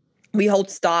 we hold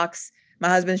stocks. My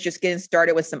husband's just getting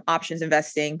started with some options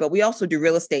investing, but we also do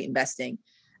real estate investing.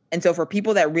 And so for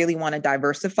people that really want to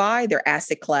diversify their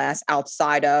asset class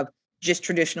outside of just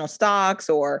traditional stocks,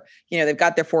 or, they've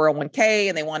got their 401k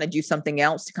and they want to do something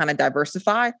else to kind of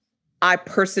diversify, I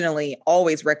personally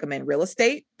always recommend real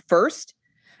estate first.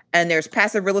 And there's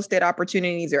passive real estate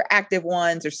opportunities or active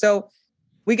ones, or so.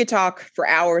 We could talk for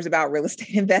hours about real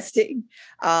estate investing.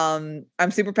 I'm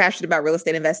super passionate about real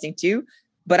estate investing too.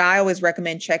 But I always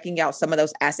recommend checking out some of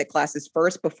those asset classes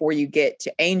first before you get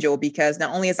to angel, because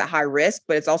not only is it high risk,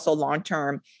 but it's also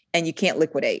long-term and you can't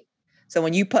liquidate. So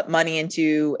when you put money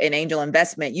into an angel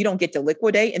investment, you don't get to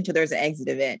liquidate until there's an exit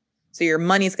event. So your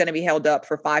money is going to be held up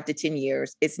for 5 to 10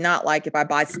 years. It's not like if I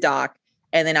buy stock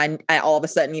and then I all of a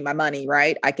sudden need my money,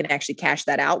 right? I can actually cash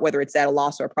that out, whether it's at a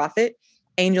loss or a profit.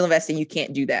 Angel investing, you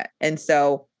can't do that. And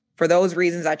so for those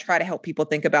reasons, I try to help people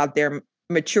think about their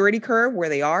maturity curve, where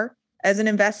they are as an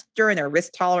investor and their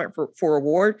risk tolerant for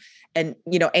reward. And,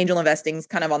 angel investing is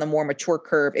kind of on the more mature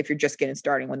curve if you're just getting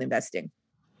started with investing.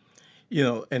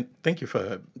 And thank you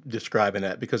for describing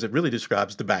that, because it really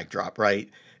describes the backdrop, right?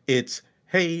 It's,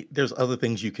 hey, there's other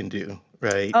things you can do,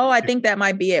 right? Oh, I think that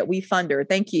might be it. WeFunder.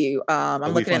 Thank you.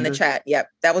 I'm looking in the chat. Yep.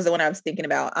 That was the one I was thinking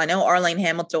about. I know Arlene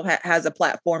Hamilton has a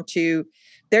platform too.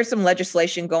 There's some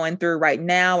legislation going through right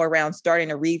now around starting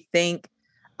to rethink,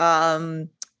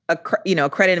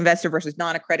 accredited investor versus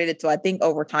non-accredited. So I think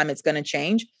over time it's going to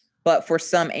change. But for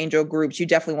some angel groups, you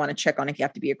definitely want to check on if you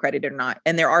have to be accredited or not.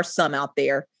 And there are some out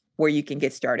there where you can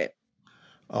get started.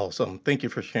 Awesome. Thank you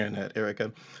for sharing that,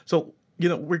 Erica. So,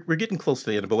 we're getting close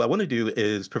to the end, but what I want to do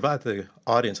is provide the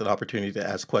audience an opportunity to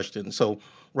ask questions. So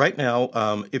right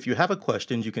now, if you have a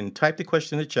question, you can type the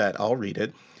question in the chat. I'll read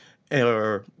it.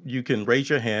 Or you can raise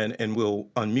your hand and we'll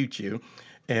unmute you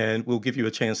and we'll give you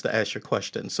a chance to ask your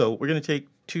question. So we're going to take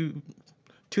two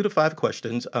to 5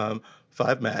 questions,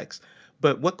 5 max.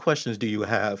 But what questions do you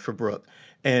have for Brooke?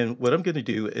 And what I'm going to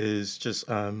do is just,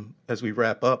 as we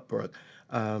wrap up, Brooke,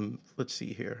 let's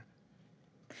see here.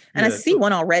 And I see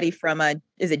one already from,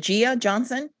 is it Gia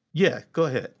Johnson? Yeah, go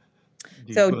ahead. Do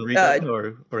you So, want to read that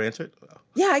one or answer it?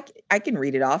 Yeah, I can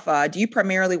read it off. Do you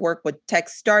primarily work with tech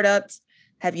startups?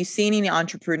 Have you seen any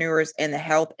entrepreneurs in the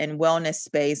health and wellness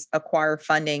space acquire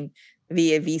funding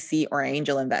via VC or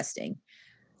angel investing?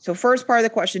 So first part of the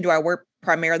question, do I work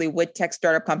primarily with tech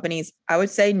startup companies? I would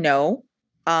say no.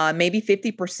 Maybe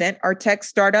 50% are tech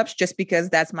startups, just because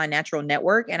that's my natural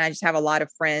network. And I just have a lot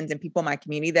of friends and people in my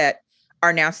community that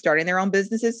are now starting their own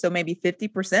businesses. So maybe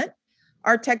 50%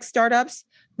 are tech startups.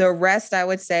 The rest, I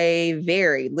would say,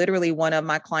 vary. Literally, one of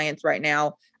my clients right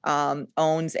now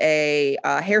owns a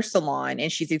hair salon,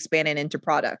 and she's expanding into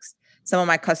products. Some of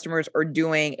my customers are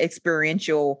doing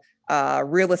experiential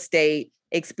real estate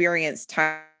experience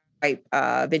type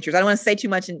ventures. I don't want to say too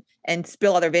much and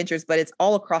spill other ventures, but it's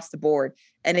all across the board.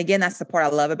 And again, that's the part I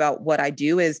love about what I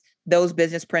do, is those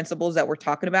business principles that we're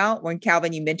talking about. When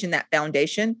Calvin, you mentioned that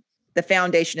foundation, the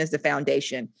foundation is the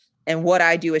foundation. And what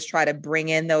I do is try to bring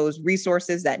in those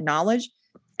resources, that knowledge,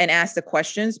 and ask the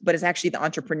questions, but it's actually the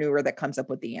entrepreneur that comes up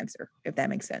with the answer, if that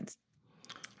makes sense.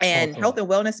 And health and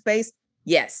wellness space,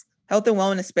 yes, health and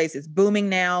wellness space is booming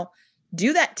now.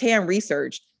 Do that TAM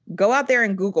research. Go out there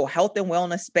and Google health and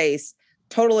wellness space,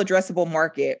 total addressable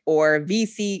market, or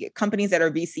VC companies that are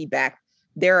VC backed.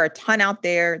 There are a ton out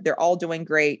there. They're all doing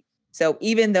great. So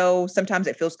even though sometimes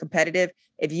it feels competitive,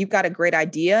 if you've got a great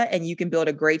idea and you can build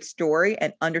a great story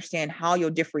and understand how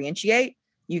you'll differentiate,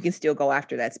 you can still go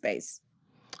after that space.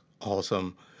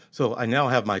 Awesome. So I now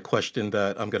have my question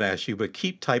that I'm going to ask you, but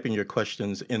keep typing your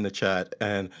questions in the chat.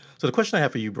 And so the question I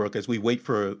have for you, Brooke, as we wait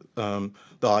for the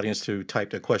audience to type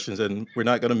their questions, and we're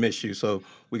not going to miss you. So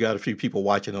we got a few people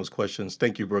watching those questions.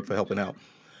 Thank you, Brooke, for helping out.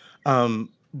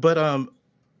 But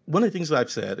one of the things that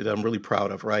I've said that I'm really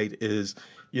proud of, right, is,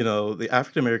 the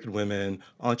African American women,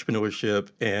 entrepreneurship,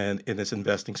 and in this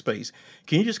investing space.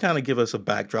 Can you just kind of give us a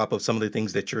backdrop of some of the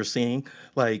things that you're seeing?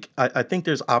 Like, I think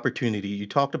there's opportunity. You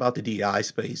talked about the DEI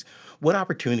space. What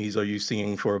opportunities are you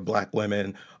seeing for Black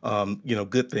women?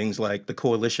 Good things like the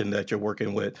coalition that you're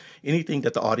working with. Anything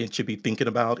that the audience should be thinking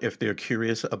about if they're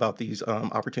curious about these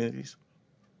opportunities?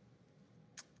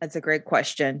 That's a great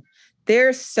question.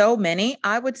 There's so many.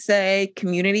 I would say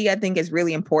community, I think, is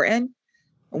really important.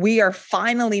 We are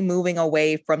finally moving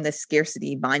away from the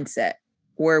scarcity mindset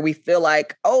where we feel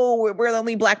like, oh, we're the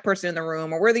only Black person in the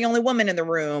room, or we're the only woman in the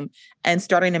room, and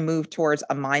starting to move towards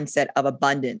a mindset of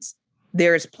abundance.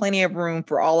 There's plenty of room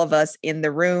for all of us in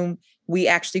the room. We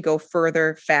actually go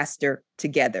further, faster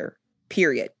together,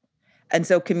 period. And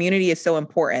so community is so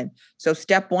important. So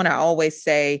step one, I always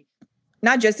say,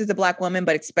 not just as a Black woman,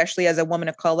 but especially as a woman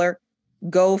of color,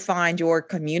 go find your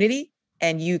community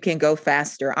and you can go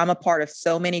faster. I'm a part of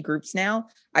so many groups now.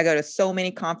 I go to so many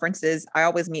conferences. I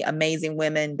always meet amazing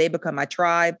women. They become my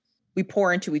tribe. We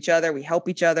pour into each other. We help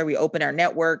each other. We open our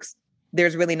networks.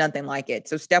 There's really nothing like it.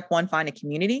 So step one, find a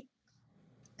community.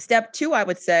 Step two, I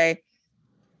would say,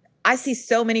 I see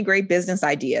so many great business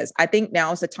ideas. I think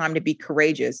now is the time to be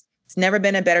courageous. It's never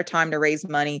been a better time to raise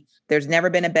money. There's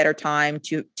never been a better time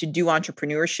to do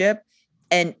entrepreneurship.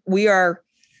 And we are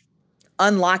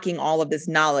unlocking all of this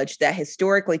knowledge that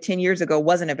historically 10 years ago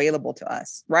wasn't available to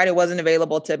us, right? It wasn't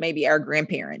available to maybe our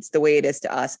grandparents the way it is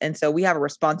to us. And so we have a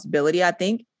responsibility, I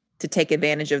think, to take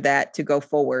advantage of that, to go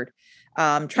forward.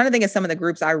 Trying to think of some of the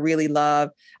groups I really love.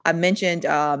 I mentioned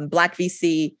Black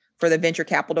VC for the venture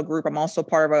capital group. I'm also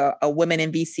part of a women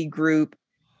in VC group.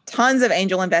 Tons of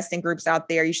angel investing groups out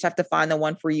there. You just have to find the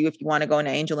one for you if you want to go into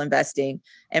angel investing.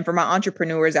 And for my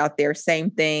entrepreneurs out there,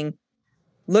 same thing.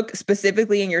 Look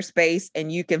specifically in your space and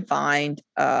you can find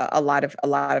a lot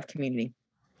of community.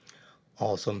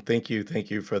 Awesome. Thank you. Thank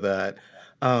you for that.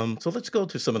 So let's go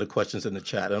to some of the questions in the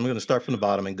chat. I'm going to start from the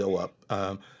bottom and go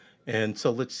up. And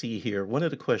so let's see here. One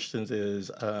of the questions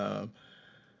is, I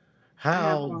have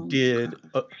how one. did,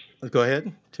 go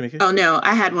ahead, Tamika. Oh, no,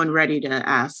 I had one ready to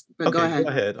ask, but go Okay, ahead. go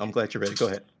ahead. I'm glad you're ready. Go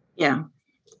ahead. Yeah.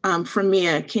 From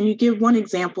Mia, can you give one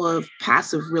example of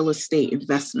passive real estate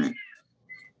investment?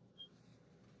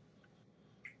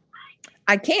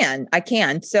 I can.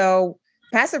 So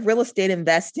passive real estate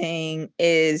investing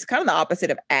is kind of the opposite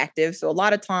of active. So a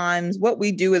lot of times what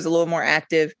we do is a little more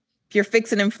active. If you're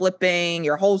fixing and flipping,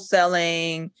 you're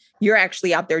wholesaling, you're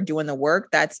actually out there doing the work.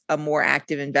 That's a more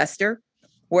active investor.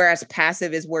 Whereas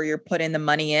passive is where you're putting the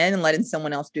money in and letting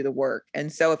someone else do the work.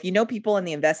 And so if you know people in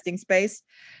the investing space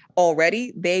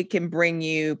already, they can bring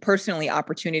you personally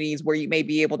opportunities where you may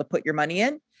be able to put your money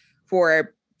in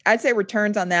for, I'd say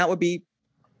returns on that would be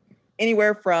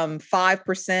anywhere from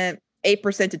 5%,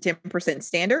 8% to 10%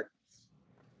 standard.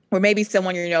 Or maybe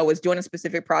someone was doing a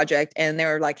specific project and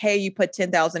they're like, hey, you put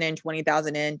 10,000 in,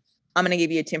 20,000 in, I'm going to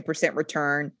give you a 10%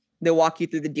 return. They'll walk you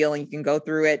through the deal and you can go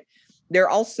through it. There are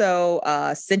also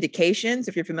syndications,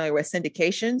 if you're familiar with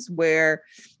syndications, where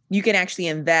you can actually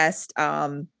invest. It's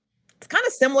kind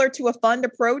of similar to a fund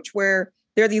approach where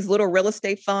there are these little real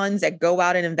estate funds that go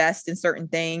out and invest in certain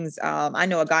things. I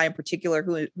know a guy in particular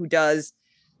who does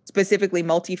specifically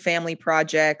multifamily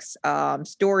projects,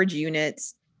 storage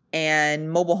units,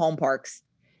 and mobile home parks.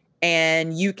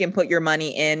 And you can put your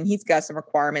money in. He's got some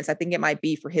requirements. I think it might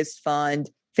be for his fund,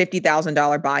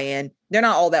 $50,000 buy-in. They're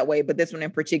not all that way, but this one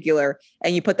in particular.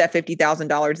 And you put that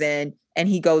 $50,000 in, and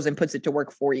he goes and puts it to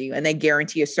work for you. And they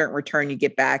guarantee a certain return you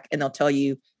get back, and they'll tell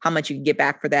you how much you can get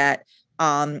back for that.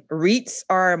 REITs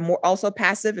are more also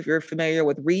passive. If you're familiar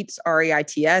with REITs,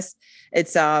 REITs,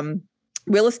 it's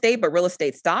real estate, but real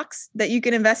estate stocks that you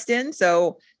can invest in.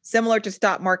 So similar to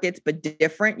stock markets, but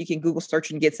different. You can Google search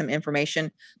and get some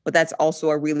information, but that's also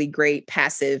a really great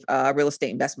passive real estate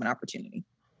investment opportunity.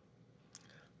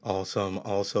 Awesome,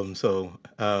 awesome. So,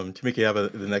 Tamika, you have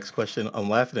the next question. I'm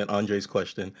laughing at Andre's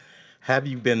question. Have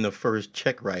you been the first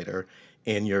check writer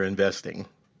in your investing?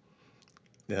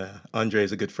 Andre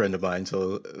is a good friend of mine,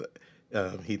 so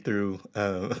he threw.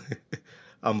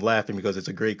 I'm laughing because it's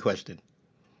a great question.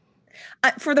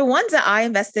 For the ones that I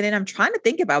invested in, I'm trying to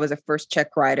think if I was a first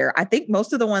check writer. I think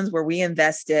most of the ones where we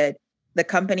invested, the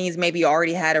companies maybe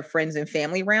already had a friends and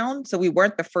family round. So we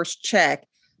weren't the first check,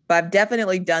 but I've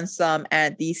definitely done some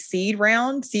at the seed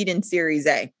round, seed and series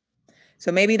A.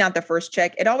 So maybe not the first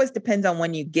check. It always depends on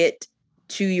when you get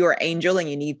to your angel and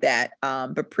you need that,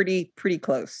 but pretty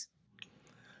close.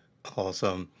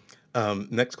 Awesome.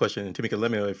 Next question, Tamika,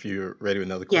 let me know if you're ready with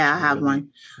another question. Yeah, I have one.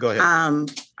 Go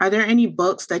ahead. Are there any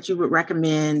books that you would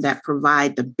recommend that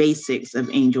provide the basics of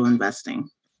angel investing?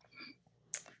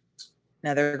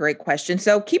 Another great question.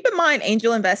 So keep in mind,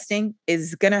 angel investing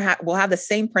is will have the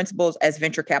same principles as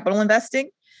venture capital investing.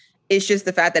 It's just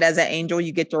the fact that as an angel,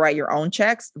 you get to write your own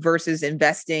checks versus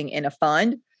investing in a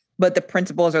fund, but the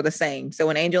principles are the same. So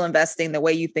in angel investing, the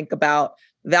way you think about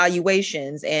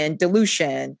valuations and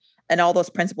dilution and all those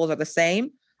principles are the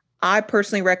same. I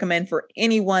personally recommend for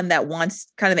anyone that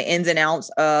wants kind of the ins and outs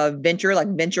of venture, like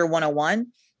Venture 101,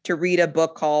 to read a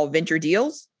book called Venture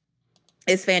Deals.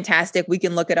 It's fantastic. We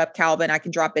can look it up, Calvin. I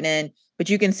can drop it in, but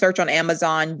you can search on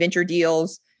Amazon, Venture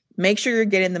Deals. Make sure you're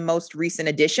getting the most recent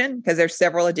edition because there's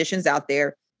several editions out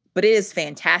there, but it is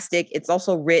fantastic. It's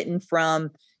also written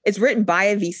by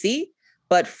a VC,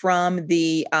 but from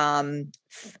the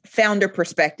founder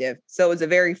perspective. So it's a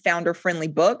very founder friendly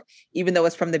book, even though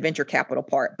it's from the venture capital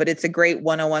part, but it's a great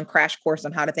 101 crash course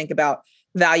on how to think about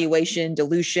valuation,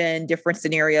 dilution, different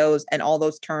scenarios, and all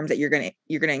those terms that you're going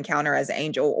to encounter as an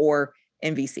angel or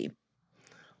in VC.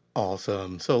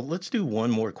 Awesome. So let's do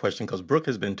one more question because Brooke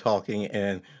has been talking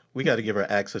and we got to give her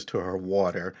access to her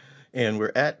water. And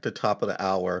we're at the top of the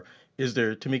hour. Is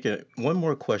there, Tamika, one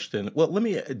more question? Well, let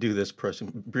me do this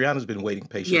person. Brianna's been waiting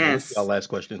patiently. Yes. Our last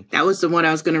question. That was the one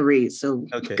I was going to read. So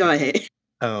Okay. Go ahead.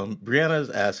 Brianna is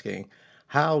asking,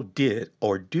 how did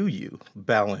or do you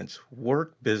balance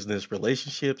work, business,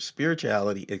 relationships,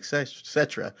 spirituality,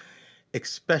 etc.,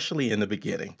 especially in the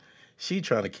beginning? She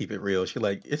trying to keep it real. She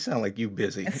like, it sounds like you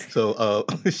busy. So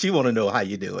she want to know how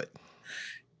you do it.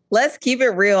 Let's keep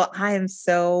it real. I am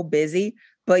so busy.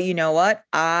 But you know what?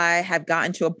 I have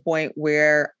gotten to a point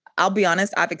where I'll be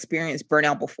honest, I've experienced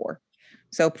burnout before.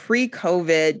 So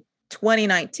pre-COVID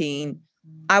 2019,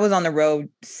 I was on the road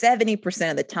 70%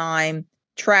 of the time,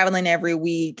 traveling every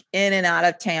week, in and out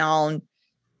of town,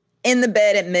 in the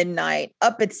bed at midnight,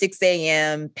 up at 6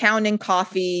 a.m., pounding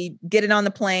coffee, getting on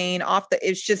the plane,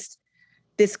 it's just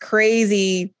this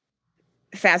crazy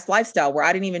fast lifestyle where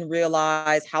I didn't even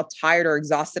realize how tired or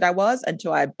exhausted I was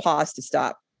until I paused to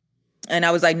stop. And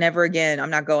I was like, never again, I'm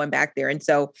not going back there. And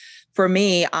so for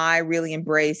me, I really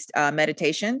embraced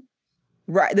meditation.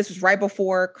 Right. This was right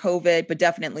before COVID, but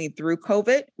definitely through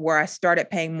COVID, where I started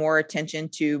paying more attention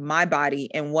to my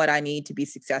body and what I need to be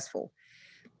successful.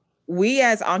 We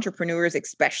as entrepreneurs,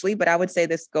 especially, but I would say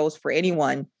this goes for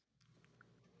anyone,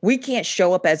 we can't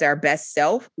show up as our best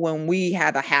self when we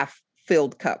have a half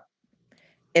filled cup.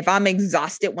 If I'm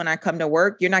exhausted when I come to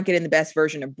work, you're not getting the best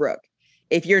version of Brooke.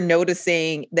 If you're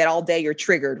noticing that all day you're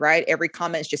triggered, right? Every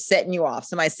comment's just setting you off.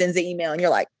 Somebody sends an email and you're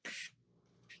like,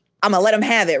 I'm going to let them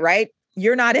have it, right?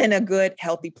 You're not in a good,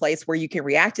 healthy place where you can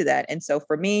react to that. And so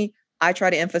for me, I try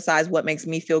to emphasize what makes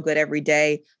me feel good every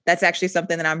day. That's actually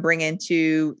something that I'm bringing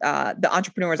to the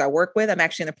entrepreneurs I work with. I'm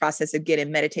actually in the process of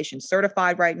getting meditation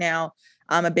certified right now.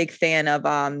 I'm a big fan of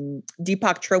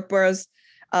Deepak Chopra's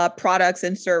products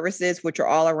and services, which are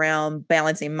all around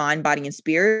balancing mind, body, and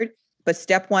spirit. But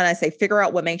step one, I say, figure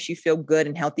out what makes you feel good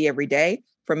and healthy every day.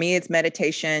 For me, it's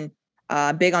meditation,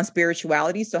 big on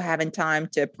spirituality. So having time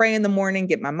to pray in the morning,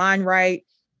 get my mind right,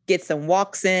 get some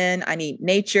walks in. I need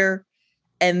nature.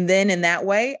 And then in that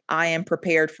way, I am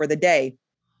prepared for the day.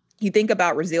 You think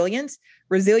about resilience.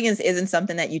 Resilience isn't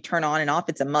something that you turn on and off.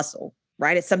 It's a muscle,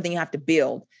 right? It's something you have to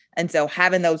build. And so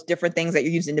having those different things that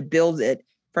you're using to build it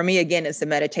For me, again, it's the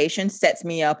meditation sets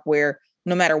me up where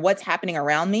no matter what's happening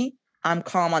around me, I'm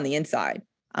calm on the inside.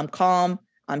 I'm calm.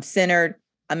 I'm centered.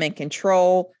 I'm in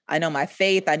control. I know my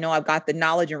faith. I know I've got the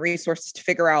knowledge and resources to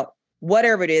figure out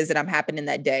whatever it is that I'm happening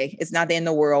that day. It's not the end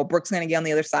of the world. Brooke's going to get on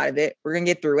the other side of it. We're going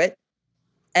to get through it.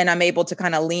 And I'm able to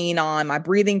kind of lean on my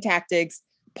breathing tactics,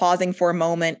 pausing for a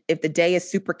moment. If the day is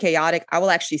super chaotic, I will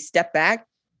actually step back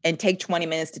and take 20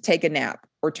 minutes to take a nap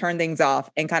or turn things off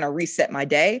and kind of reset my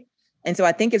day. And so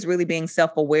I think it's really being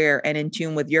self-aware and in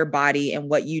tune with your body and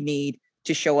what you need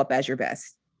to show up as your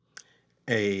best.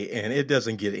 Hey, and it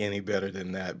doesn't get any better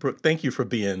than that. Brooke, thank you for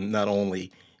being not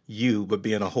only you, but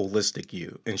being a holistic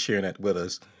you and sharing that with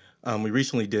us. We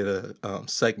recently did a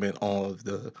segment on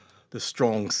the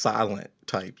strong silent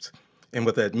types. And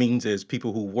what that means is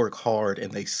people who work hard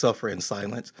and they suffer in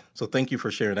silence. So thank you for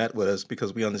sharing that with us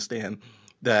because we understand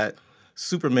that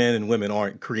Superman and women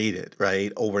aren't created,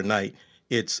 right, overnight.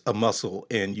 It's a muscle,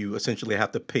 and you essentially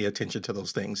have to pay attention to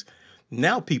those things.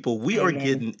 Now, people, we are Amen.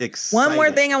 getting One more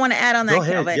excited. thing I want to add on Go that,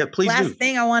 ahead. Calvin. Yeah, please Last do.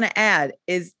 thing I want to add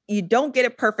is you don't get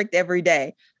it perfect every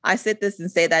day. I sit this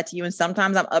and say that to you, and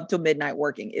sometimes I'm up till midnight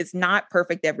working. It's not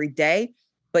perfect every day,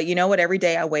 but you know what? Every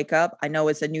day I wake up, I know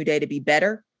it's a new day to be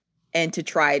better and to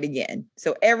try it again.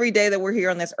 So every day that we're here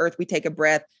on this earth, we take a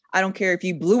breath. I don't care if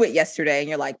you blew it yesterday and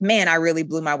you're like, man, I really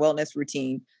blew my wellness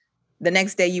routine. The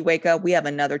next day you wake up, we have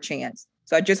another chance.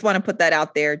 So I just want to put that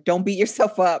out there. Don't beat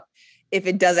yourself up if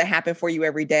it doesn't happen for you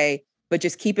every day, but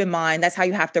just keep in mind, that's how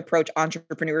you have to approach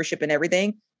entrepreneurship and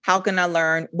everything. How can I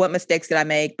learn? What mistakes did I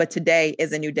make? But today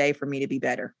is a new day for me to be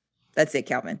better. That's it,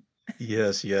 Calvin.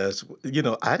 Yes, yes.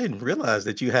 I didn't realize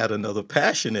that you had another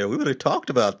passion there. We would have talked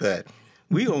about that.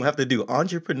 We gonna have to do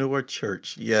entrepreneur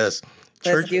church. Yes, Let's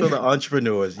church do for the it.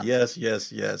 entrepreneurs. Yes,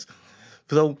 yes, yes.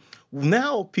 So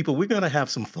now, people, we're gonna have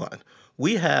some fun.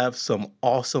 We have some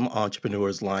awesome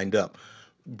entrepreneurs lined up.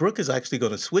 Brooke is actually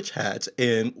going to switch hats,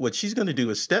 and what she's going to do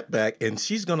is step back and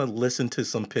she's going to listen to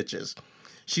some pitches.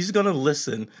 She's going to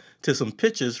listen to some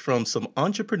pitches from some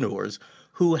entrepreneurs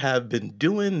who have been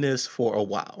doing this for a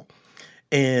while.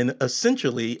 And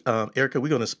essentially, Erica, we're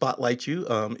going to spotlight you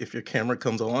if your camera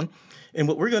comes on. And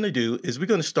what we're going to do is we're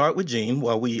going to start with Jean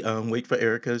while we wait for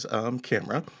Erica's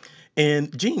camera.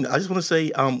 And Jean, I just want to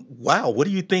say, wow, what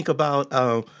do you think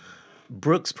about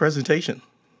Brooke's presentation?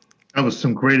 That was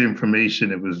some great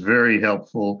information. It was very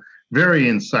helpful, very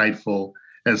insightful.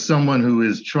 As someone who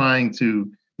is trying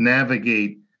to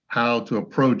navigate how to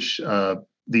approach the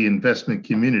investment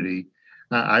community,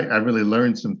 I really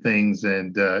learned some things,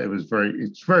 and it's very,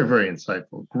 very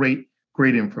insightful. Great,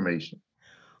 great information.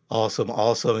 Awesome,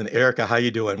 awesome. And Erica, how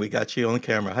you doing? We got you on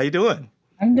camera. How you doing?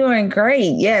 I'm doing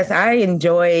great. Yes, I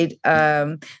enjoyed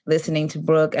listening to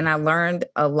Brooke, and I learned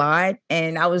a lot.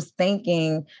 And I was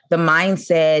thinking the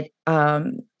mindset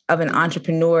of an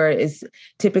entrepreneur is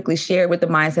typically shared with the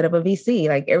mindset of a VC.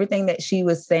 Like everything that she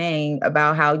was saying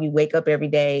about how you wake up every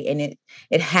day, and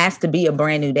it has to be a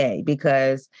brand new day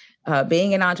because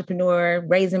being an entrepreneur,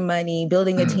 raising money,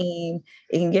 building a team,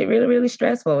 it can get really, really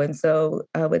stressful. And so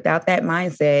without that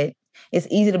mindset, it's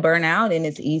easy to burn out and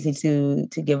it's easy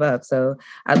to give up. So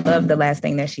I love the last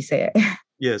thing that she said.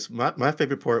 Yes, my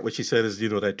favorite part, what she said is,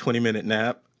 that 20-minute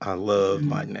nap. I love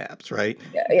my naps, right?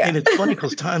 Yeah. And it's funny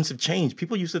because times have changed.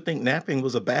 People used to think napping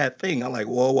was a bad thing. I'm like,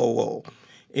 whoa, whoa, whoa.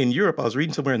 In Europe, I was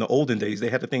reading somewhere in the olden days, they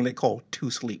had a thing they called two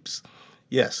sleeps.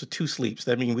 Yes, so two sleeps.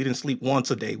 That means we didn't sleep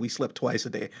once a day. We slept twice a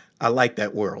day. I like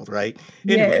that world, right?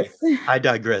 Anyway, Yes. I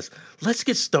digress. Let's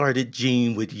get started,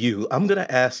 Jean, with you. I'm going to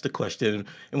ask the question,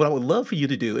 and what I would love for you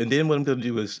to do, and then what I'm going to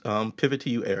do is pivot to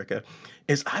you, Erica,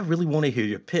 is I really want to hear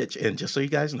your pitch. And just so you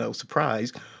guys know,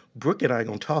 surprise, Brooke and I are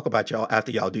going to talk about y'all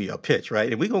after y'all do your pitch, right?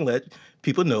 And we're going to let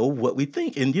people know what we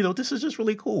think. And, this is just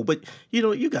really cool. But,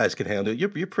 you guys can handle it.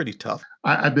 You're pretty tough.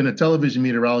 I've been a television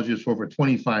meteorologist for over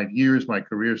 25 years. My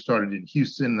career started in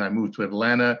Houston, and I moved to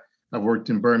Atlanta. I've worked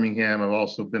in Birmingham. I've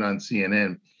also been on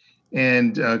CNN.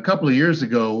 And a couple of years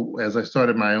ago, as I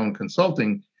started my own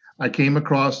consulting, I came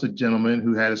across a gentleman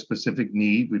who had a specific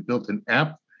need. We built an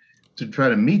app to try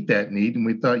to meet that need. And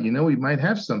we thought, we might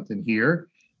have something here.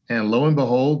 And lo and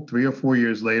behold, 3 or 4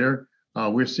 years later,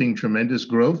 we're seeing tremendous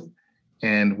growth.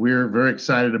 And we're very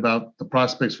excited about the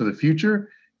prospects for the future.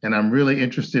 And I'm really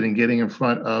interested in getting in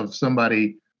front of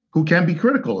somebody who can be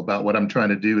critical about what I'm trying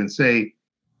to do and say,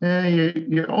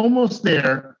 you're almost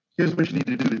there. Here's what you need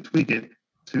to do to tweak it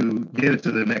to get it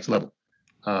to the next level.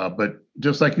 But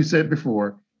just like you said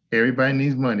before, everybody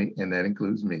needs money, and that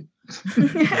includes me.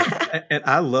 And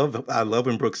I love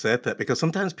when Brooke said that because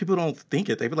sometimes people don't think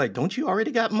it. They be like, "Don't you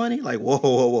already got money?" Like, whoa,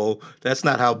 whoa, whoa, that's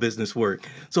not how business work.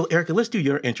 So, Erica, let's do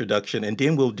your introduction, and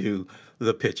then we'll do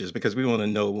the pitches because we want to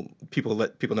know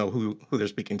let people know who they're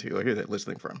speaking to or who they're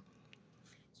listening from.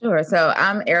 Sure. So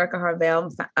I'm Erica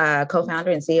Harvell,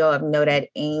 co-founder and CEO of Nodad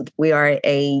Inc. We are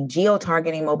a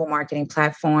geo-targeting mobile marketing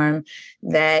platform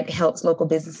that helps local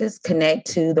businesses connect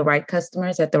to the right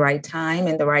customers at the right time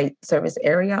in the right service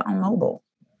area on mobile.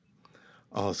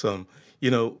 Awesome.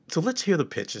 So let's hear the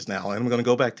pitches now. And I'm going to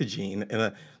go back to Gene.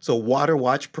 And so Water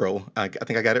Watch Pro, I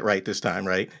think I got it right this time,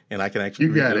 right? And I can actually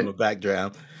You read got it on it. the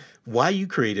background. Why you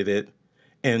created it,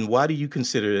 and why do you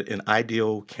consider it an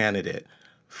ideal candidate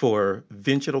for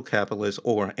venture capitalists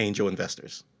or angel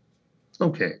investors?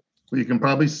 Okay. Well, you can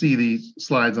probably see these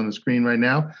slides on the screen right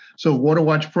now. So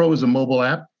WaterWatch Pro is a mobile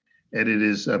app, and it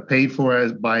is paid for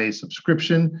by a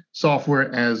subscription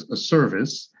software as a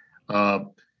service.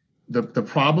 The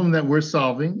problem that we're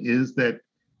solving is that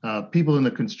people in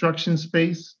the construction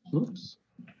space, oops,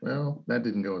 well, that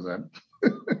didn't go as that.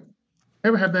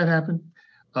 Ever have that happen?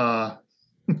 We're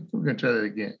going to try that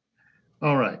again.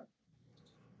 All right.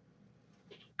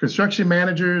 Construction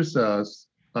managers,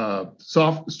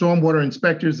 stormwater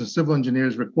inspectors, and civil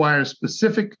engineers require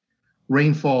specific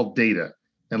rainfall data,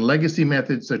 and legacy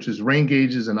methods such as rain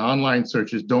gauges and online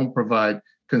searches don't provide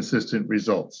consistent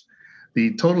results.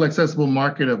 The total accessible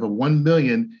market of 1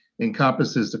 million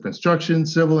encompasses the construction,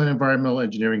 civil, and environmental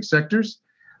engineering sectors.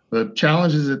 The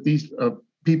challenges that these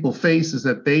people face is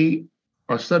that they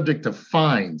are subject to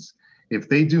fines if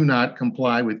they do not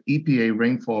comply with EPA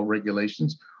rainfall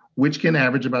regulations, which can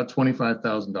average about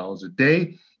 $25,000 a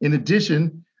day. In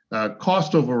addition,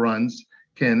 cost overruns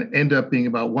can end up being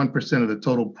about 1% of the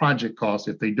total project cost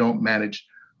if they don't manage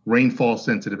rainfall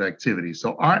sensitive activities.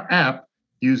 So our app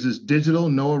uses digital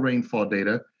NOAA rainfall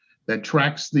data that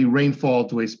tracks the rainfall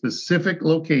to a specific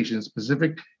location,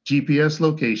 specific GPS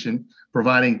location,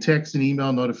 providing text and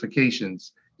email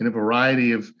notifications in a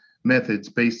variety of methods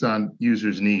based on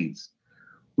users' needs.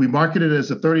 We market it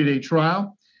as a 30-day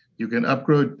trial. You can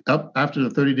upgrade after the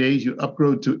 30 days, you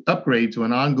upgrade to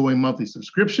an ongoing monthly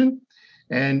subscription.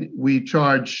 And we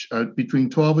charge between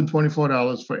 $12 and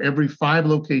 $24 for every 5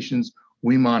 locations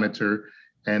we monitor.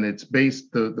 And it's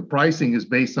the pricing is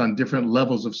based on different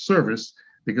levels of service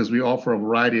because we offer a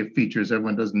variety of features.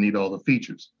 Everyone doesn't need all the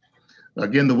features.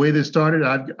 Again, the way this started,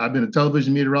 I've been a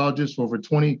television meteorologist for over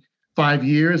 25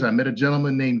 years. I met a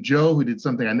gentleman named Joe who did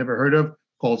something I never heard of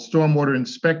called stormwater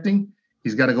inspecting.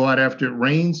 He's got to go out after it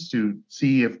rains to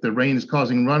see if the rain is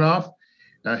causing runoff.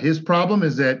 His problem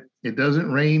is that it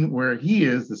doesn't rain where he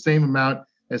is the same amount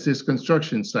as his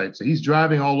construction site. So he's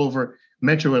driving all over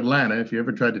Metro Atlanta. If you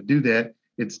ever tried to do that,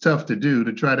 it's tough to do,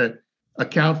 to try to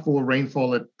account for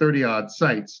rainfall at 30-odd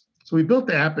sites. So we built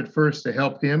the app at first to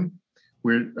help him.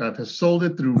 We have sold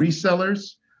it through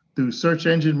resellers, through search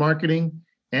engine marketing,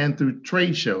 and through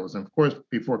trade shows. And of course,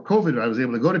 before COVID, I was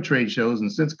able to go to trade shows.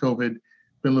 And since COVID,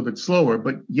 been a little bit slower,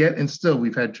 but yet and still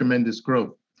we've had tremendous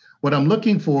growth. What I'm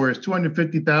looking for is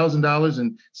 $250,000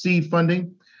 in seed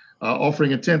funding,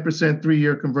 offering a 10%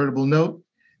 3-year convertible note.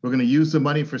 We're going to use the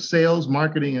money for sales,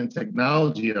 marketing, and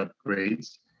technology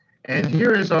upgrades. And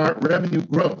here is our revenue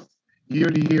growth year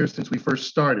to year since we first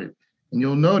started. And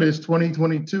you'll notice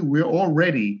 2022, we're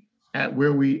already at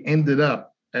where we ended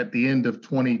up at the end of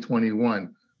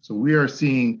 2021. So we are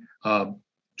seeing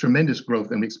tremendous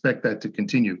growth, and we expect that to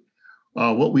continue.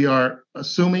 What we are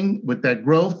assuming with that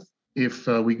growth, if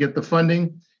we get the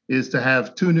funding, is to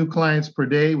have 2 new clients per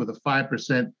day with a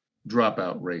 5%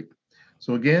 dropout rate.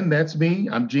 So again, that's me.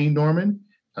 I'm Gene Norman.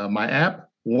 My app,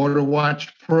 WaterWatch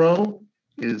Pro,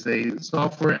 is a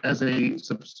software as a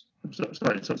service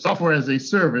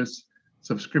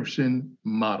subscription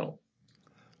model.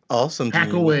 Awesome, Gene.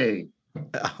 Hack away.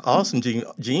 Awesome, Gene.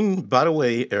 Gene, by the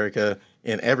way, Erica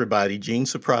and everybody, Gene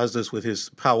surprised us with his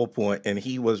PowerPoint, and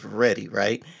he was ready,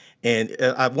 right? And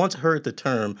I once heard the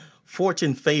term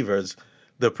 "fortune favors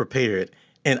the prepared,"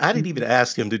 and I didn't even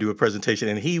ask him to do a presentation,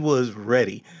 and he was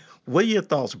ready. What are your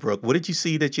thoughts, Brooke? What did you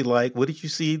see that you like? What did you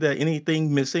see that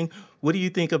anything missing? What do you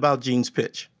think about Gene's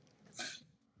pitch?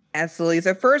 Absolutely.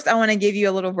 So first, I want to give you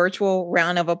a little virtual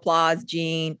round of applause,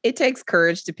 Gene. It takes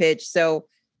courage to pitch. So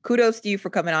kudos to you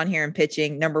for coming on here and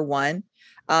pitching, number one.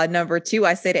 Number two,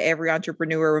 I say to every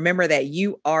entrepreneur, remember that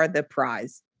you are the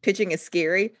prize. Pitching is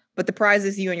scary, but the prize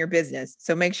is you and your business.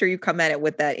 So make sure you come at it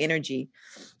with that energy.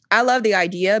 I love the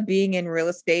idea being in real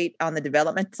estate on the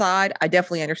development side. I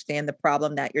definitely understand the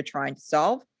problem that you're trying to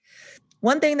solve.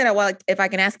 One thing that I want, if I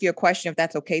can ask you a question, if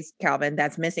that's okay, Calvin,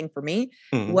 that's missing for me,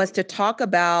 Mhm. was to talk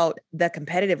about the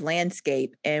competitive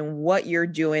landscape and what you're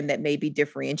doing that may be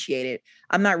differentiated.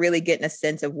 I'm not really getting a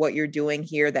sense of what you're doing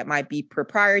here that might be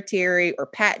proprietary or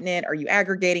patented. Are you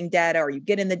aggregating data? Are you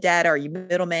getting the data? Are you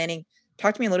middlemaning?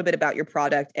 Talk to me a little bit about your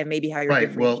product and maybe how you're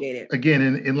Right. Well, differentiated. again,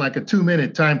 in like a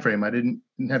 2-minute time frame, I didn't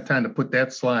have time to put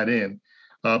that slide in,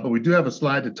 but we do have a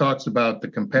slide that talks about the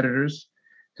competitors,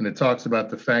 and it talks about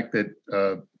the fact that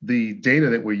the data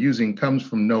that we're using comes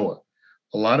from NOAA.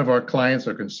 A lot of our clients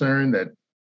are concerned that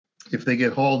if they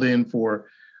get hauled in for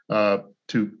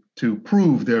to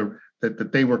prove that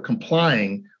they were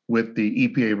complying with the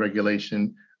EPA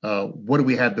regulation, what do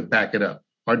we have to back it up?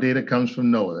 Our data comes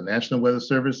from NOAA, the National Weather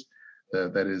Service,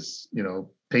 that is,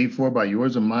 paid for by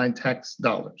yours and mine tax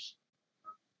dollars.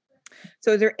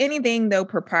 So is there anything though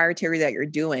proprietary that you're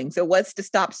doing? So what's to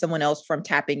stop someone else from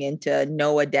tapping into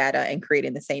NOAA data and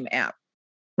creating the same app?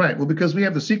 Right. Well, because we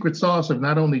have the secret sauce of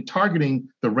not only targeting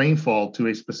the rainfall to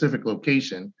a specific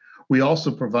location, we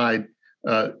also provide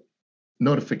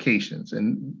notifications.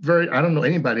 And I don't know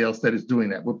anybody else that is doing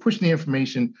that. We're pushing the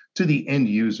information to the end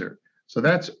user. So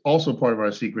that's also part of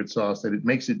our secret sauce, that it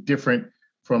makes it different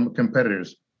from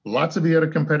competitors. Lots of the other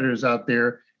competitors out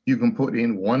there, you can put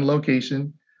in one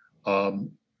location,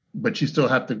 but you still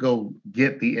have to go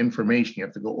get the information. You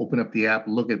have to go open up the app,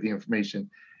 look at the information.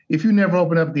 If you never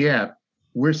open up the app,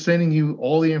 we're sending you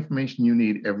all the information you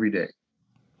need every day.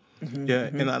 Yeah,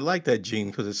 and I like that,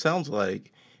 Gene, because it sounds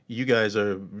like you guys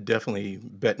are definitely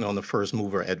betting on the first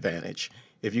mover advantage.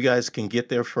 If you guys can get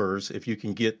there first, if you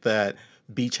can get that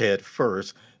beachhead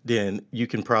first, then you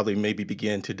can probably maybe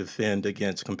begin to defend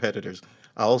against competitors.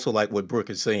 I also like what Brooke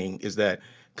is saying is that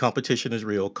competition is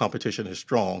real, competition is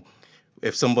strong.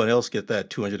 If someone else get that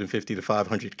 250 to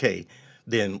 500K,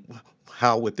 then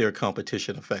how would their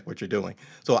competition affect what you're doing?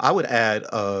 So I would add,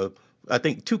 I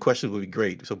think two questions would be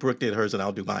great. So Brooke did hers and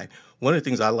I'll do mine. One of the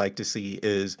things I like to see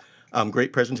is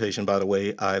great presentation, by the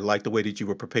way. I like the way that you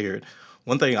were prepared.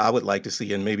 One thing I would like to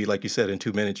see, and maybe like you said, in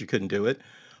 2 minutes you couldn't do it,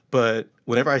 but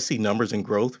whenever I see numbers and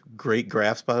growth, great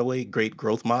graphs, by the way, great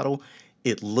growth model,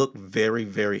 it looked very,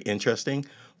 very interesting.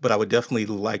 But I would definitely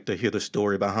like to hear the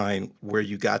story behind where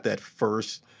you got that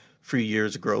first few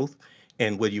years of growth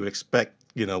and what you expect,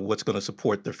 what's going to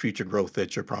support the future growth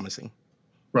that you're promising.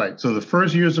 Right. So the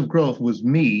first years of growth was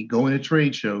me going to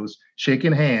trade shows,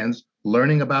 shaking hands,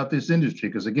 learning about this industry.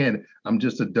 Because again, I'm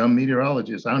just a dumb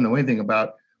meteorologist. I don't know anything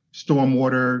about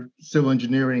stormwater, civil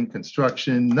engineering,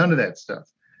 construction, none of that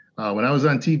stuff. When I was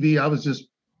on TV, I was just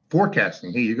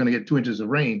forecasting, hey, you're going to get 2 inches of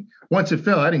rain. Once it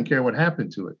fell, I didn't care what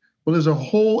happened to it. Well, there's a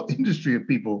whole industry of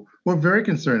people who are very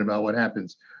concerned about what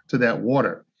happens to that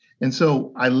water. And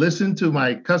so I listened to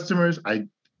my customers. I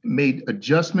made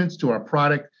adjustments to our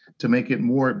product to make it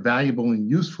more valuable and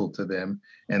useful to them.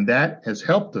 And that has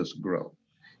helped us grow.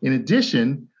 In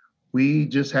addition, we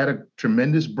just had a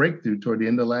tremendous breakthrough toward the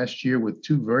end of last year with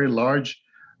 2 very large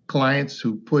clients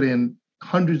who put in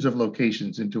hundreds of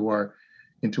locations into our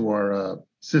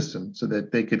system so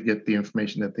that they could get the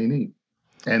information that they need.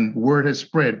 And word has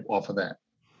spread off of that.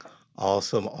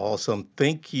 Awesome, awesome.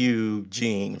 Thank you,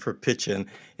 Gene, for pitching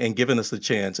and giving us a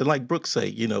chance. And like Brooke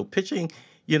say, pitching,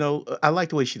 I like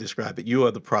the way she described it. You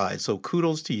are the prize. So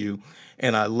kudos to you.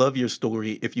 And I love your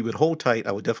story. If you would hold tight,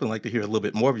 I would definitely like to hear a little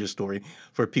bit more of your story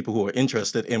for people who are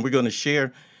interested. And we're going to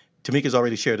share, Tamika's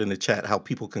already shared in the chat how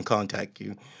people can contact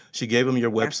you. She gave them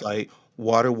your website,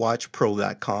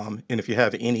 waterwatchpro.com. And if you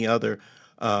have any other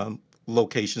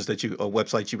locations or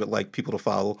websites you would like people to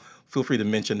follow, feel free to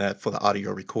mention that for the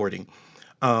audio recording.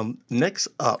 Next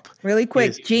up, really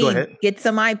quick, go Gene, ahead. get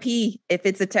some IP. If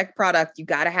it's a tech product, you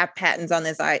got to have patents on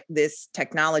this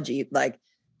technology. Like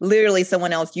literally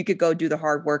someone else, you could go do the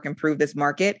hard work and prove this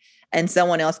market. And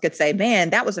someone else could say,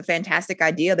 man, that was a fantastic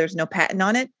idea. There's no patent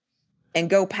on it, and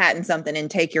go patent something and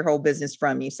take your whole business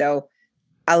from you. So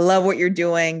I love what you're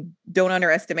doing. Don't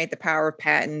underestimate the power of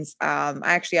patents. I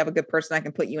actually have a good person I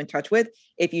can put you in touch with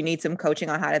if you need some coaching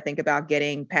on how to think about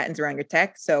getting patents around your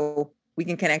tech. So we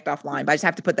can connect offline, but I just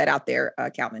have to put that out there,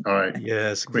 Calvin. All right.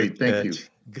 Yes, Great. good Thank you. catch.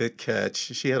 Good catch.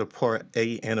 She had a part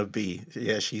A and a B.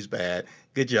 Yeah, she's bad.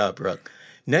 Good job, Brooke.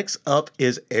 Next up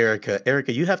is Erica.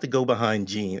 Erica, you have to go behind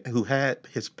Gene, who had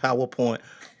his PowerPoint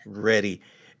ready.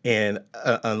 And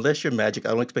unless you're magic, I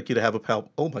don't expect you to have a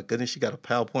Oh my goodness, she got a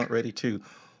PowerPoint ready too.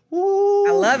 Ooh,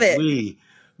 I love it.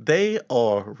 They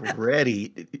are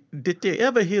ready. Did they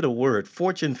ever hear the word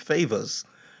fortune favors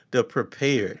the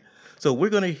prepared? So we're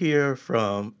going to hear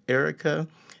from Erica,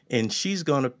 and she's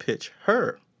going to pitch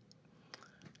her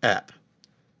app.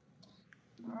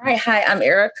 All All right. Hi, I'm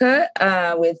Erica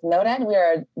with Nodat. We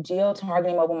are a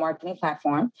geo-targeting mobile marketing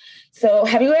platform. So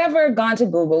have you ever gone to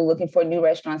Google looking for new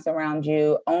restaurants around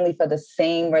you only for the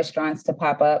same restaurants to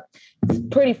pop up? It's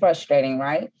pretty frustrating,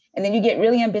 right? And then you get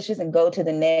really ambitious and go to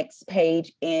the next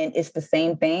page and it's the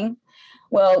same thing.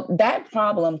 Well, that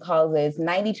problem causes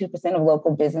 92% of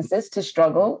local businesses to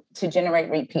struggle to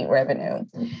generate repeat revenue.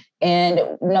 And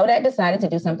Nodat decided to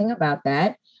do something about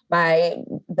that by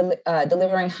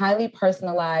delivering highly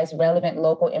personalized, relevant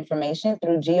local information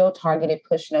through geo-targeted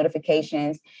push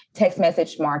notifications, text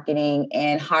message marketing,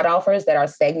 and hot offers that are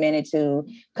segmented to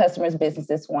customers'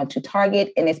 businesses want to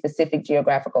target in a specific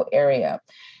geographical area.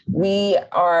 We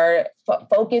are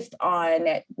focused on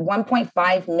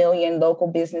 1.5 million local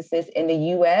businesses in the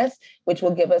US, which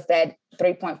will give us that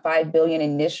 3.5 billion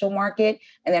initial market.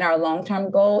 And then our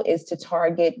long-term goal is to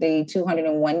target the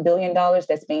 $201 billion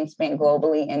that's being spent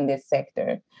globally in this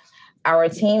sector. Our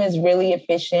team is really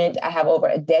efficient. I have over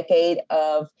a decade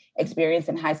of experience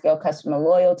in high-scale customer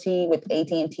loyalty with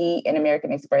AT&T and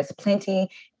American Express Plenty.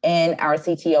 And our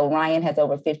CTO, Ryan, has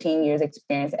over 15 years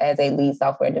experience as a lead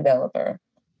software developer.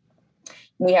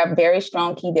 We have very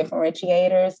strong key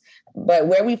differentiators, but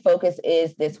where we focus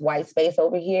is this white space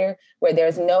over here, where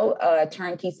there's no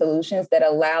turnkey solutions that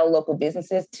allow local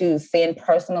businesses to send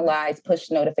personalized push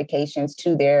notifications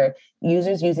to their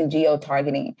users using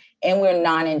geo-targeting, and we're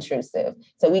non-intrusive.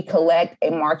 So we collect a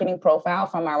marketing profile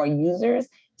from our users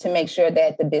to make sure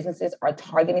that the businesses are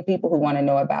targeting people who want to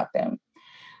know about them.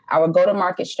 Our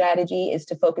go-to-market strategy is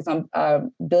to focus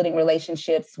on building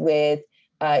relationships with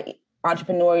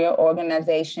entrepreneurial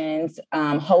organizations,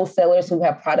 wholesalers who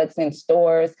have products in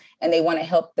stores, and they want to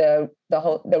help the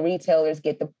retailers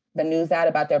get the news out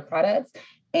about their products,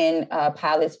 and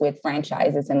pilots with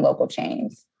franchises and local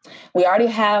chains. We already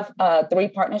have 3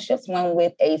 partnerships, one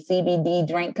with a CBD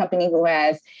drink company who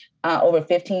has over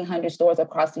 1,500 stores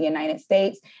across the United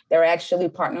States. They're actually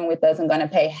partnering with us and going to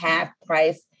pay half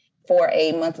price for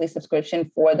a monthly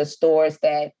subscription for the stores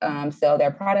that sell their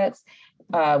products.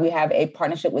 We have a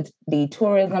partnership with the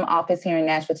tourism office here in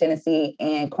Nashville, Tennessee,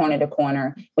 and Corner to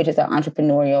Corner, which is an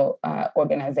entrepreneurial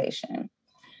organization.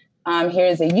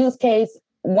 Here's a use case.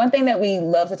 One thing that we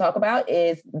love to talk about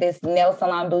is this nail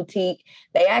salon boutique.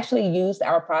 They actually used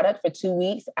our product for 2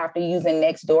 weeks after using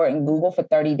Nextdoor and Google for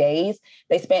 30 days.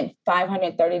 They spent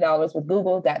 $530 with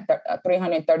Google, got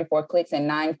 334 clicks and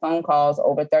 9 phone calls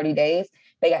over 30 days.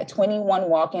 They got 21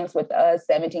 walk-ins with us,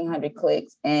 1,700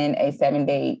 clicks in a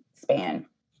 7-day span.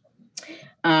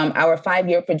 Our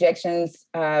 5-year projections,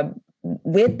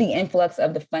 with the influx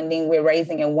of the funding, we're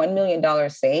raising a $1 million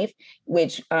safe,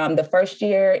 which the first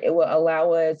year, it will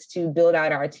allow us to build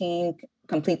out our team,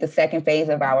 complete the second phase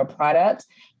of our product,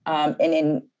 and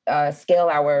then scale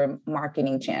our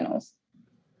marketing channels.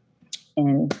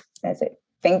 And that's it.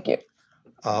 Thank you.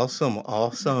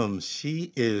 Awesome.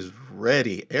 She is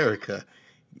ready. Erica,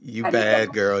 you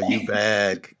bad girl, you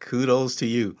bad. Kudos to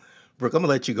you. Brooke, I'm gonna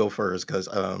let you go first because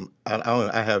I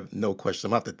have no questions. I'm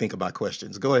gonna have to think about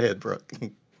questions. Go ahead, Brooke.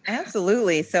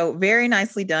 Absolutely. So very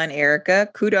nicely done, Erica.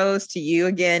 Kudos to you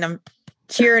again. I'm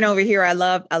cheering over here. I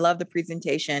love the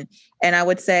presentation, and I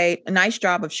would say a nice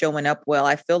job of showing up well.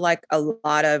 I feel like a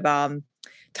lot of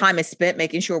time is spent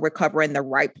making sure we're covering the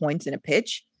right points in a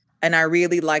pitch. And I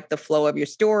really like the flow of your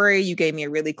story. You gave me a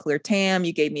really clear TAM.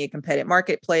 You gave me a competitive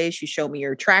marketplace. You showed me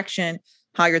your traction,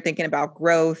 how you're thinking about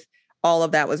growth. All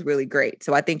of that was really great.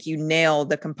 So I think you nailed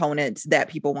the components that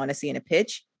people want to see in a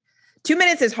pitch. 2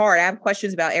 minutes is hard. I have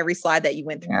questions about every slide that you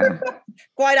went through. Yeah.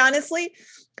 Quite honestly,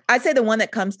 I'd say the one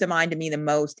that comes to mind to me the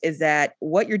most is that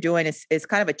what you're doing is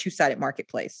kind of a 2-sided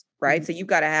marketplace, right? Mm-hmm. So you've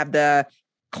got to have the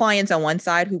clients on one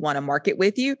side who want to market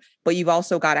with you, but you've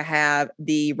also got to have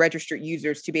the registered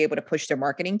users to be able to push their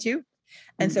marketing to.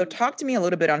 And so talk to me a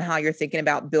little bit on how you're thinking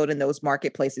about building those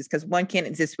marketplaces, because one can't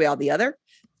exist without the other.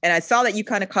 And I saw that you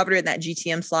kind of covered it in that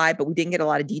GTM slide, but we didn't get a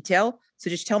lot of detail. So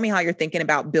just tell me how you're thinking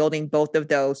about building both of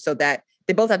those so that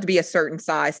they both have to be a certain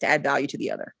size to add value to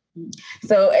the other.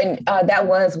 So, and that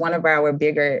was one of our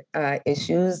bigger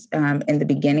issues in the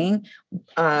beginning.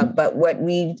 But what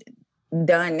we've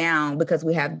done now, because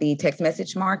we have the text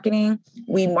message marketing,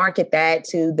 we market that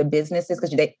to the businesses because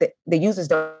the users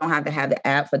don't have to have the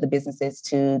app for the businesses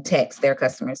to text their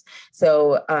customers.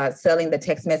 So selling the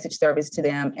text message service to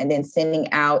them and then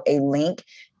sending out a link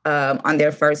on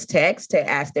their first text to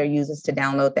ask their users to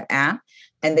download the app.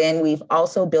 And then we've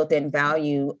also built in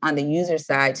value on the user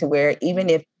side to where even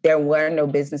if there were no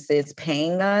businesses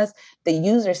paying us, the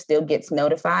user still gets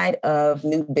notified of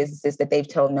new businesses that they've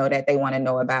told no that they want to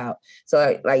know about.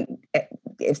 So like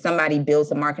if somebody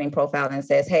builds a marketing profile and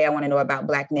says, hey, I want to know about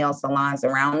Black nail salons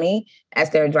around me, as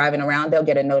they're driving around, they'll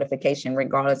get a notification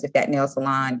regardless if that nail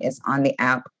salon is on the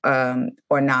app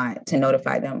or not, to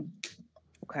notify them.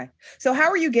 Okay. So how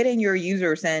are you getting your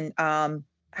users, and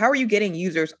how are you getting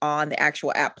users on the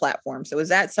actual app platform? So is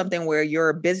that something where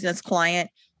your business client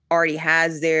already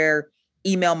has their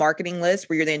email marketing list,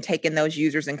 where you're then taking those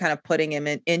users and kind of putting them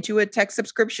into a tech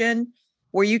subscription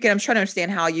where you can, I'm trying to understand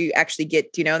how you actually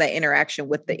get, that interaction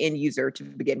with the end user to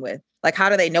begin with. Like, how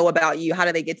do they know about you? How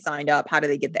do they get signed up? How do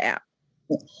they get the app?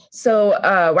 So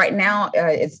right now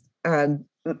it's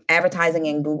advertising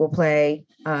in Google Play,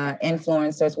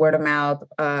 influencers, word of mouth.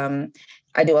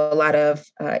 I do a lot of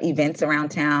events around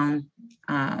town.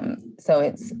 So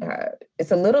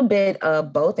it's a little bit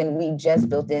of both. And we just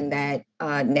built in that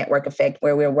network effect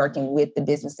where we're working with the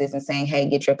businesses and saying, hey,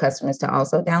 get your customers to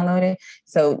also download it.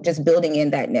 So just building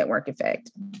in that network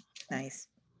effect. Nice.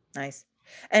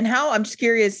 And how, I'm just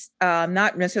curious,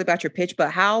 not necessarily about your pitch,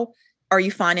 but how are you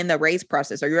finding the raise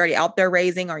process? Are you already out there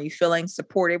raising? Are you feeling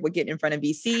supported with getting in front of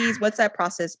VCs? What's that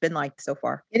process been like so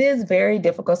far? It is very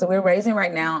difficult. So we're raising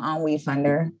right now on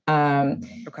WeFunder.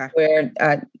 Okay. We're,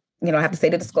 I have to say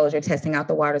the disclosure, testing out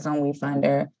the waters on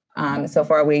WeFunder. So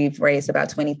far, we've raised about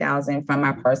 20,000 from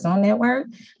our personal network.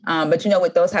 But,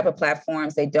 with those type of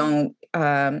platforms, they don't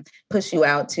push you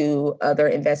out to other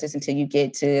investors until you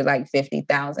get to like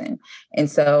 50,000. And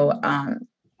so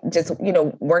just,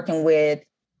 working with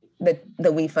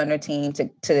the WeFunder team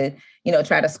to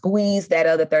try to squeeze that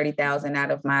other 30,000 out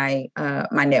of my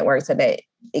my network so that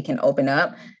it can open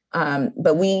up.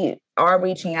 But we are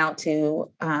reaching out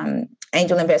to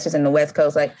angel investors in the West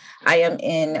Coast. Like, I am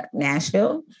in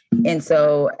Nashville. And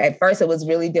so at first it was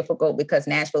really difficult because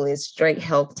Nashville is straight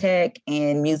health tech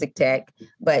and music tech.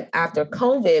 But after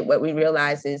COVID, what we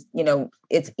realized is,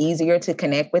 it's easier to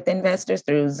connect with investors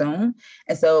through Zoom.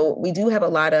 And so we do have a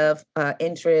lot of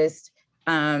interest,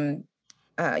 a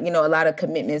lot of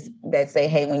commitments that say,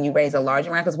 hey, when you raise a large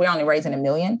amount, because we're only raising $1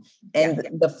 million, and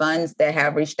the funds that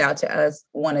have reached out to us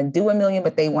want to do $1 million,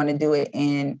 but they want to do it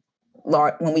in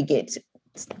large when we get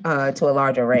to a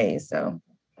larger raise. So,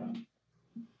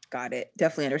 got it.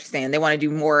 Definitely understand. They want to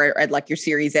do more at like your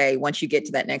Series A once you get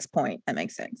to that next point. That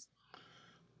makes sense.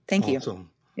 Thank you.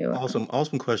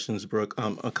 Awesome questions, Brooke.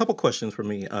 A couple questions for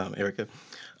me, Erica.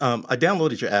 I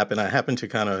downloaded your app and I happened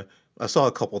to I saw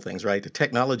a couple things, right? The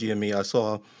technology in me, I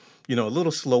saw, a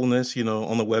little slowness,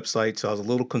 on the website. So I was a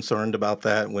little concerned about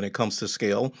that when it comes to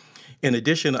scale. In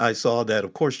addition, I saw that,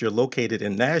 of course, you're located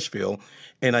in Nashville,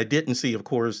 and I didn't see, of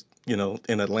course, in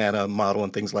Atlanta model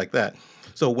and things like that.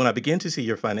 So when I began to see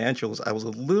your financials, I was a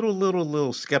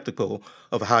little skeptical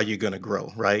of how you're going to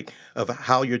grow, right? Of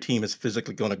how your team is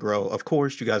physically going to grow. Of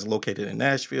course, you guys are located in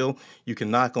Nashville. You can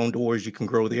knock on doors, you can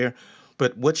grow there.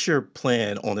 But what's your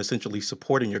plan on essentially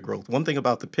supporting your growth? One thing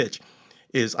about the pitch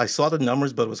is I saw the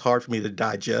numbers, but it was hard for me to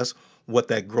digest what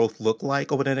that growth looked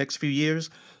like over the next few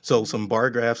years. So some bar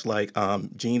graphs like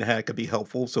Gene had could be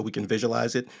helpful so we can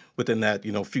visualize it within that,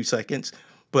 few seconds.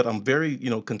 But I'm very,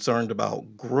 concerned about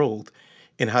growth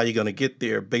and how you're going to get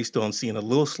there based on seeing a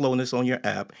little slowness on your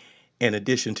app, in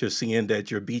addition to seeing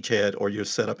that you're beachhead or you're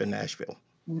set up in Nashville.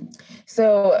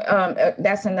 So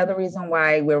that's another reason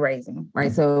why we're raising,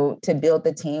 right? So to build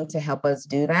the team to help us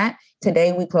do that.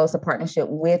 Today, we closed a partnership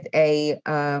with a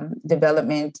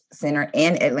development center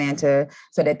in Atlanta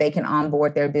so that they can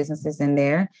onboard their businesses in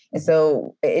there. And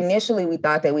so initially, we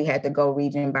thought that we had to go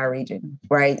region by region,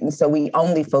 right? And so we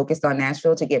only focused on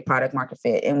Nashville to get product market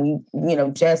fit. And we,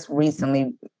 just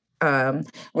recently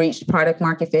reached product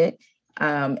market fit.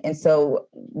 And so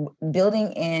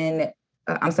building in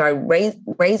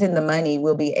raising the money,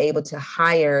 we'll be able to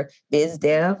hire biz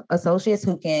dev associates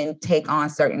who can take on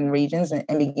certain regions and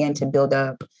begin to build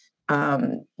up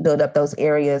those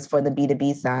areas for the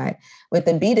B2B side. With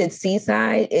the B2C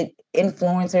side,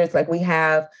 influencers, like we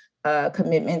have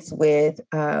commitments with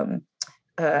NFL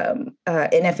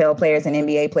players and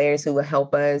NBA players who will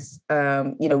help us,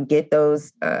 get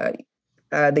those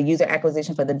the user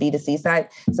acquisition for the B2C side.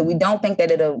 So we don't think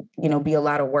that it'll, be a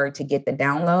lot of work to get the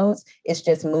downloads. It's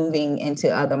just moving into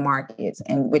other markets,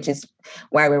 and which is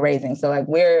why we're raising. So like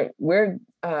we're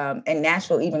in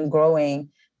Nashville even growing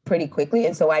pretty quickly.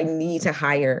 And so I need to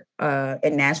hire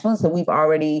in Nashville. So we've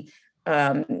already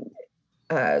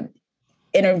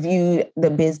interviewed the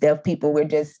biz dev people. We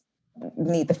just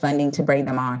need the funding to bring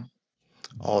them on.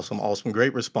 Awesome.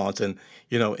 Great response. And,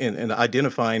 in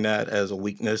identifying that as a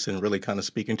weakness and really kind of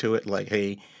speaking to it like,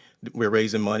 hey, we're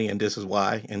raising money and this is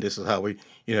why, and this is how we,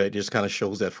 it just kind of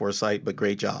shows that foresight, but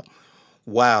great job.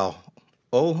 Wow.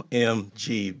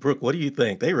 OMG. Brooke, what do you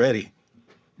think? They ready?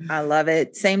 I love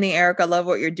it. Same thing, Eric. I love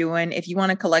what you're doing. If you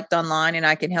want to collect online and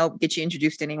I can help get you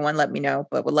introduced to anyone, let me know.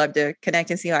 But would love to connect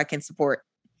and see how I can support.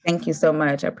 Thank you so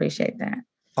much. I appreciate that.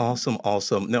 Awesome,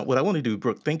 awesome. Now, what I want to do,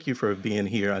 Brooke, thank you for being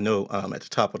here. I know at the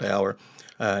top of the hour,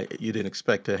 you didn't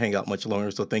expect to hang out much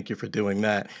longer, so thank you for doing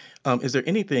that. Is there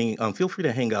anything, feel free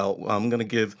to hang out. I'm going to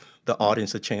give the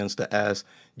audience a chance to ask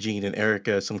Jean and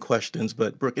Erica some questions,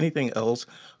 but Brooke, anything else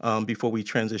before we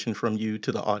transition from you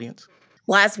to the audience?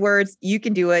 Last words, you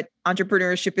can do it.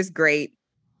 Entrepreneurship is great.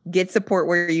 Get support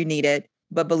where you need it,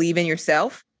 but believe in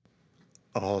yourself.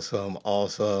 Awesome,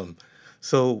 awesome.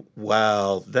 So,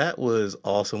 wow, that was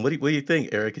awesome. What do you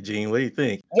think, Erica, Jean? What do you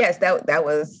think? Yes, that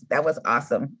was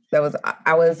awesome.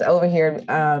 I was over here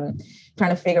trying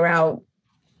to figure out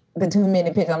the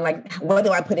 2-minute pitch. I'm like, what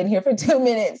do I put in here for 2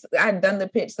 minutes? I'd done the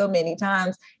pitch so many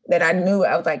times that I knew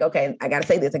I was like, okay, I got to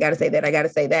say this, I got to say that, I got to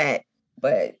say that.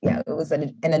 But yeah, it was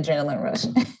an adrenaline rush.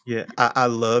 Yeah, I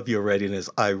love your readiness.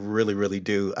 I really, really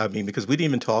do. I mean, because we didn't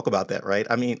even talk about that, right?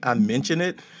 I mean, I mentioned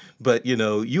it, but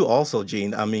you also,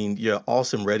 Gene, I mean, your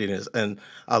awesome readiness. And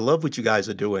I love what you guys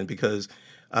are doing because,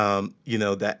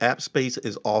 that app space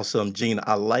is awesome. Gene,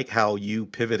 I like how you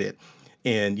pivoted.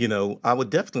 And, I would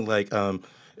definitely like,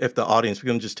 if the audience, we're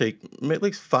going to just take at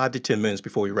least 5 to 10 minutes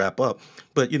before we wrap up.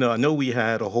 But, I know we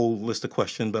had a whole list of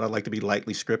questions, but I like to be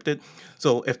lightly scripted.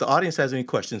 So if the audience has any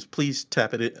questions, please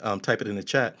type it in the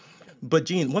chat. But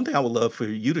Gene, one thing I would love for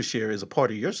you to share is a part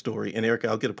of your story, and Erica,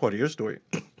 I'll get a part of your story,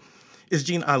 is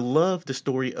Gene, I love the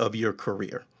story of your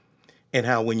career and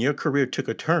how when your career took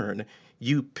a turn,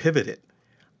 you pivoted.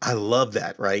 I love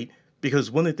that, right?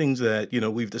 Because one of the things that,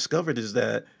 we've discovered is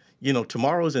that,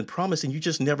 tomorrow isn't promised and you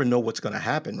just never know what's going to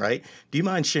happen, right? Do you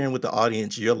mind sharing with the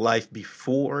audience your life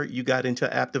before you got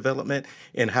into app development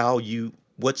and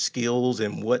what skills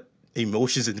and what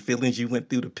emotions and feelings you went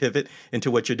through to pivot into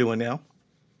what you're doing now?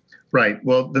 Right.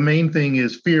 Well, the main thing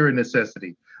is fear and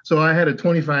necessity. So I had a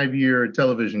 25-year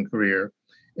television career,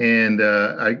 and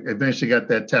I eventually got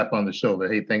that tap on the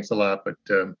shoulder. Hey, thanks a lot, but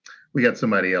we got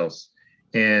somebody else.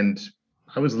 And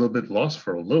I was a little bit lost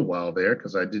for a little while there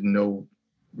because I didn't know.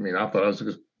 I mean, I thought I was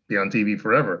going to be on TV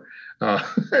forever.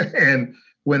 And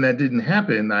when that didn't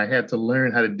happen, I had to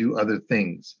learn how to do other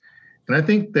things. And I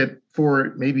think that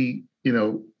for maybe,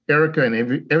 Erica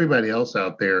and everybody else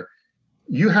out there,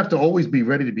 you have to always be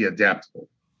ready to be adaptable.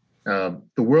 The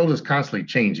world is constantly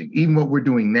changing. Even what we're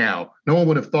doing now, no one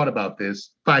would have thought about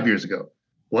this 5 years ago.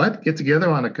 What? Get together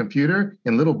on a computer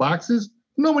in little boxes?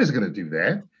 Nobody's going to do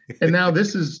that. And now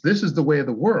this is the way of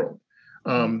the world.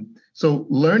 So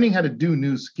learning how to do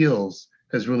new skills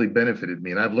has really benefited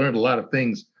me. And I've learned a lot of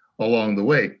things along the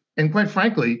way. And quite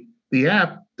frankly, the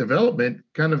app development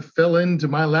kind of fell into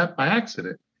my lap by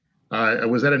accident. I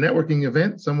was at a networking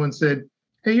event. Someone said,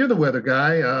 hey, you're the weather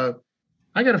guy.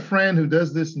 I got a friend who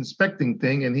does this inspecting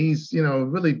thing, and he's,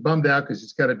 really bummed out because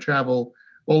he's got to travel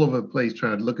all over the place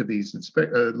trying to look at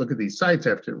these sites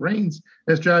after it rains.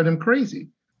 That's driving him crazy.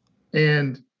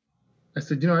 And I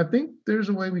said, I think there's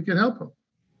a way we could help him.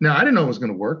 Now, I didn't know it was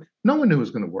going to work. No one knew it was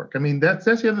going to work. I mean, that's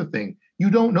the other thing. You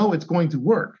don't know it's going to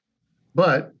work,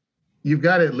 but you've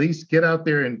got to at least get out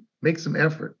there and make some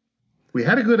effort. We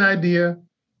had a good idea.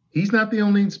 He's not the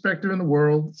only inspector in the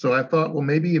world. So I thought, well,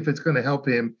 maybe if it's going to help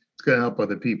him, it's going to help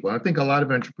other people. And I think a lot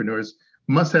of entrepreneurs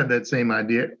must have that same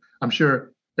idea. I'm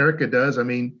sure Erica does. I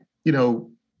mean,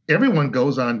 everyone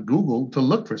goes on Google to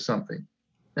look for something.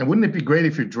 And wouldn't it be great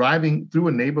if you're driving through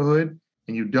a neighborhood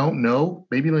and you don't know,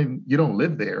 maybe you don't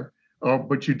live there,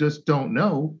 but you just don't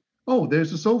know, oh,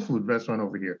 there's a soul food restaurant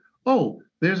over here. Oh,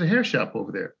 there's a hair shop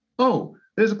over there. Oh,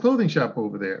 there's a clothing shop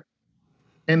over there.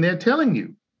 And they're telling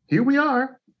you, here we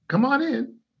are, come on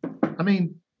in. I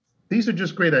mean, these are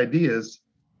just great ideas.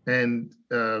 And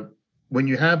when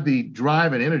you have the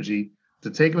drive and energy to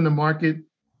take them to market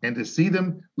and to see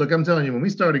them, look, I'm telling you, when we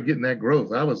started getting that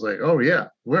growth, I was like, oh yeah,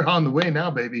 we're on the way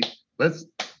now, baby. Let's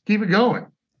keep it going.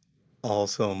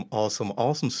 Awesome, awesome,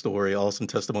 awesome story, awesome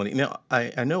testimony. Now,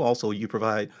 I know also you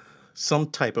provide some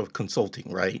type of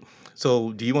consulting, right?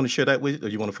 So do you want to share that with, or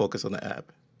you want to focus on the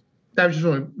app? I just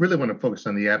really want to focus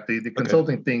on the app. The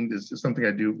consulting thing is something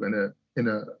I do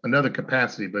in another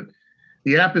capacity, but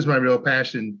the app is my real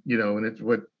passion, and it's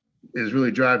what is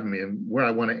really driving me and where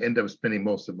I want to end up spending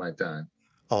most of my time.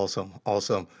 Awesome,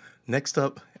 awesome. Next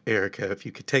up, Erica, if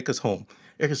you could take us home.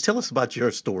 Erica, tell us about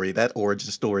your story, that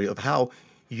origin story of how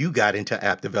you got into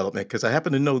app development, because I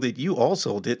happen to know that you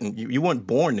also didn't, you weren't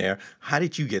born there. How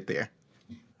did you get there?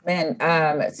 Man,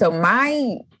 so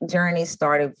my journey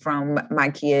started from my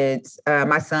kids.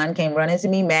 My son came running to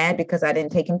me mad because I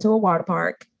didn't take him to a water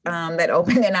park that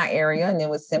opened in our area. And it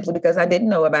was simply because I didn't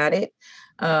know about it.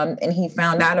 And he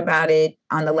found out about it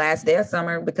on the last day of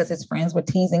summer because his friends were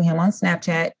teasing him on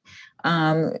Snapchat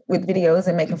with videos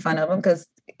and making fun of him because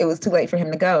it was too late for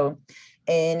him to go.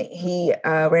 And he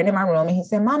ran in my room and he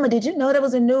said, "Mama, did you know there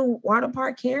was a new water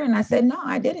park here?" And I said, "No,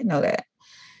 I didn't know that."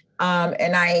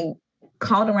 And I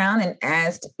called around and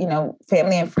asked,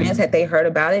 family and friends, had they heard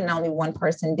about it? And only one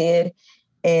person did.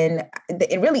 And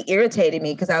it really irritated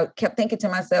me because I kept thinking to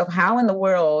myself, how in the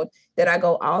world did I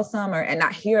go all summer and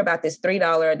not hear about this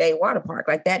 $3 a day water park?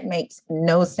 Like, that makes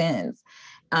no sense.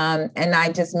 And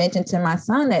I just mentioned to my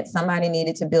son that somebody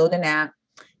needed to build an app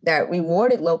that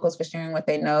rewarded locals for sharing what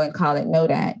they know and call it Know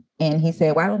That. And he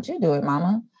said, "Why don't you do it,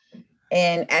 Mama?"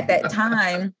 And at that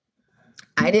time,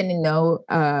 I didn't know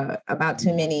about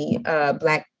too many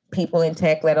Black people in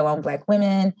tech, let alone Black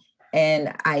women.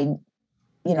 And I,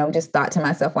 just thought to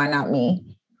myself, why not me?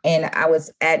 And I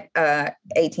was at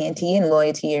AT&T in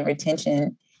loyalty and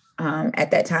retention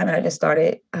at that time. And I just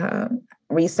started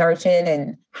researching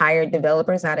and hired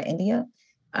developers out of India.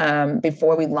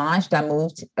 Before we launched, I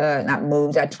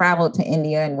traveled to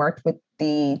India and worked with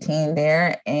the team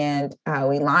there. And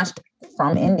we launched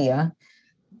from India.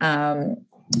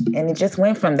 And it just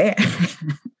went from there.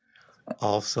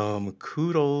 Awesome.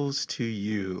 Kudos to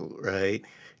you, right?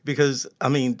 Because,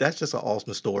 that's just an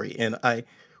awesome story. And I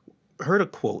heard a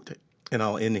quote, and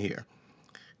I'll end here.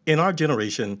 In our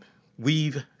generation,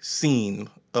 we've seen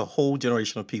a whole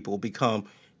generation of people become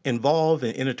involved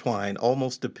and intertwined,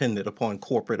 almost dependent upon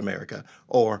corporate America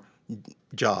or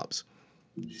jobs.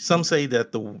 Some say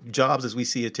that the jobs as we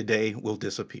see it today will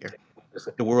disappear.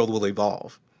 The world will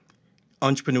evolve.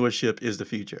 Entrepreneurship is the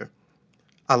future.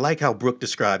 I like how Brooke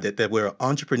described it, that where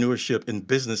entrepreneurship in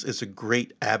business is a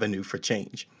great avenue for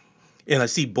change. And I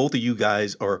see both of you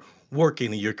guys are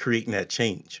working and you're creating that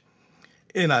change.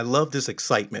 And I love this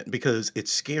excitement because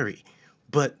it's scary.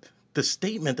 But the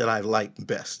statement that I like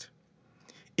best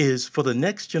is, for the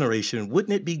next generation,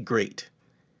 wouldn't it be great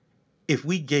if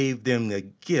we gave them the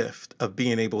gift of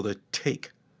being able to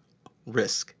take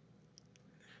risk,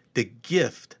 the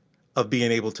gift of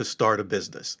being able to start a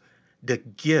business, the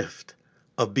gift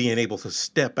of being able to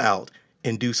step out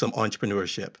and do some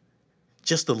entrepreneurship.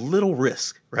 Just a little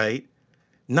risk, right?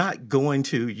 Not going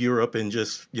to Europe and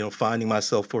just, finding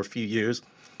myself for a few years,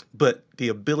 but the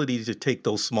ability to take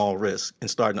those small risks and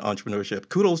start an entrepreneurship.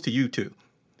 Kudos to you two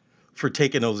for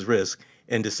taking those risks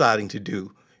and deciding to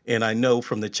do. And I know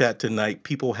from the chat tonight,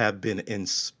 people have been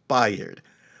inspired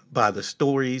by the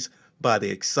stories, by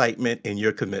the excitement and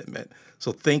your commitment.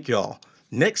 So thank y'all.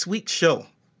 Next week's show,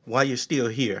 while you're still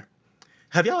here,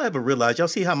 have y'all ever realized, y'all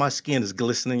see how my skin is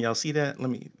glistening? Y'all see that? Let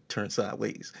me turn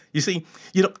sideways. You see,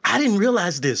 I didn't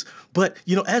realize this, but,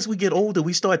 as we get older,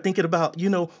 we start thinking about,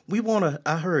 we want to,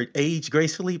 I heard age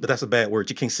gracefully, but that's a bad word.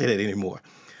 You can't say that anymore.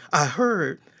 I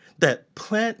heard that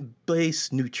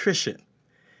plant-based nutrition,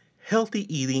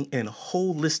 healthy eating, and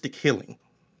holistic healing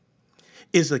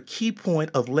is a key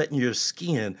point of letting your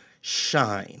skin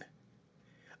shine,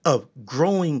 of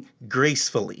growing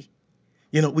gracefully.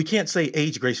 We can't say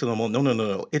age gracefully no more.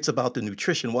 No. It's about the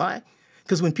nutrition. Why?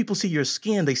 Because when people see your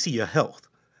skin, they see your health.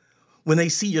 When they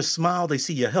see your smile, they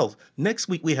see your health. Next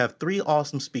week, we have 3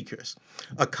 awesome speakers: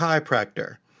 a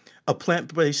chiropractor, a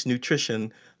plant-based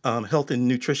nutrition, health and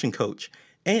nutrition coach,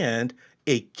 and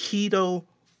a keto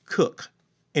cook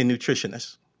and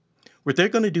nutritionist. What they're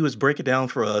going to do is break it down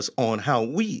for us on how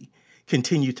we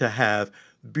continue to have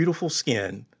beautiful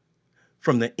skin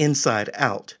from the inside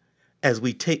out as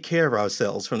we take care of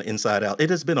ourselves from the inside out.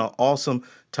 It has been an awesome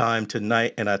time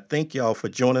tonight, and I thank y'all for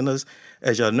joining us.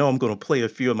 As y'all know, I'm going to play a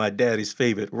few of my daddy's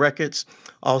favorite records,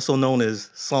 also known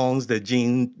as songs that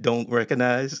Gene don't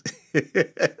recognize.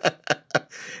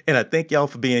 And I thank y'all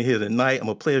for being here tonight. I'm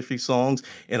going to play a few songs,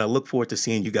 and I look forward to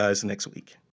seeing you guys next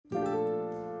week.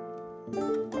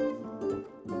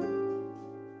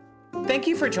 Thank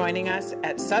you for joining us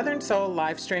at Southern Soul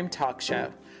Livestream Talk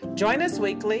Show. Join us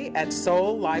weekly at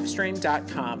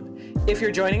soullivestream.com. If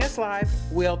you're joining us live,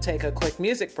 we'll take a quick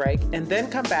music break and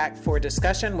then come back for a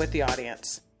discussion with the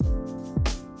audience.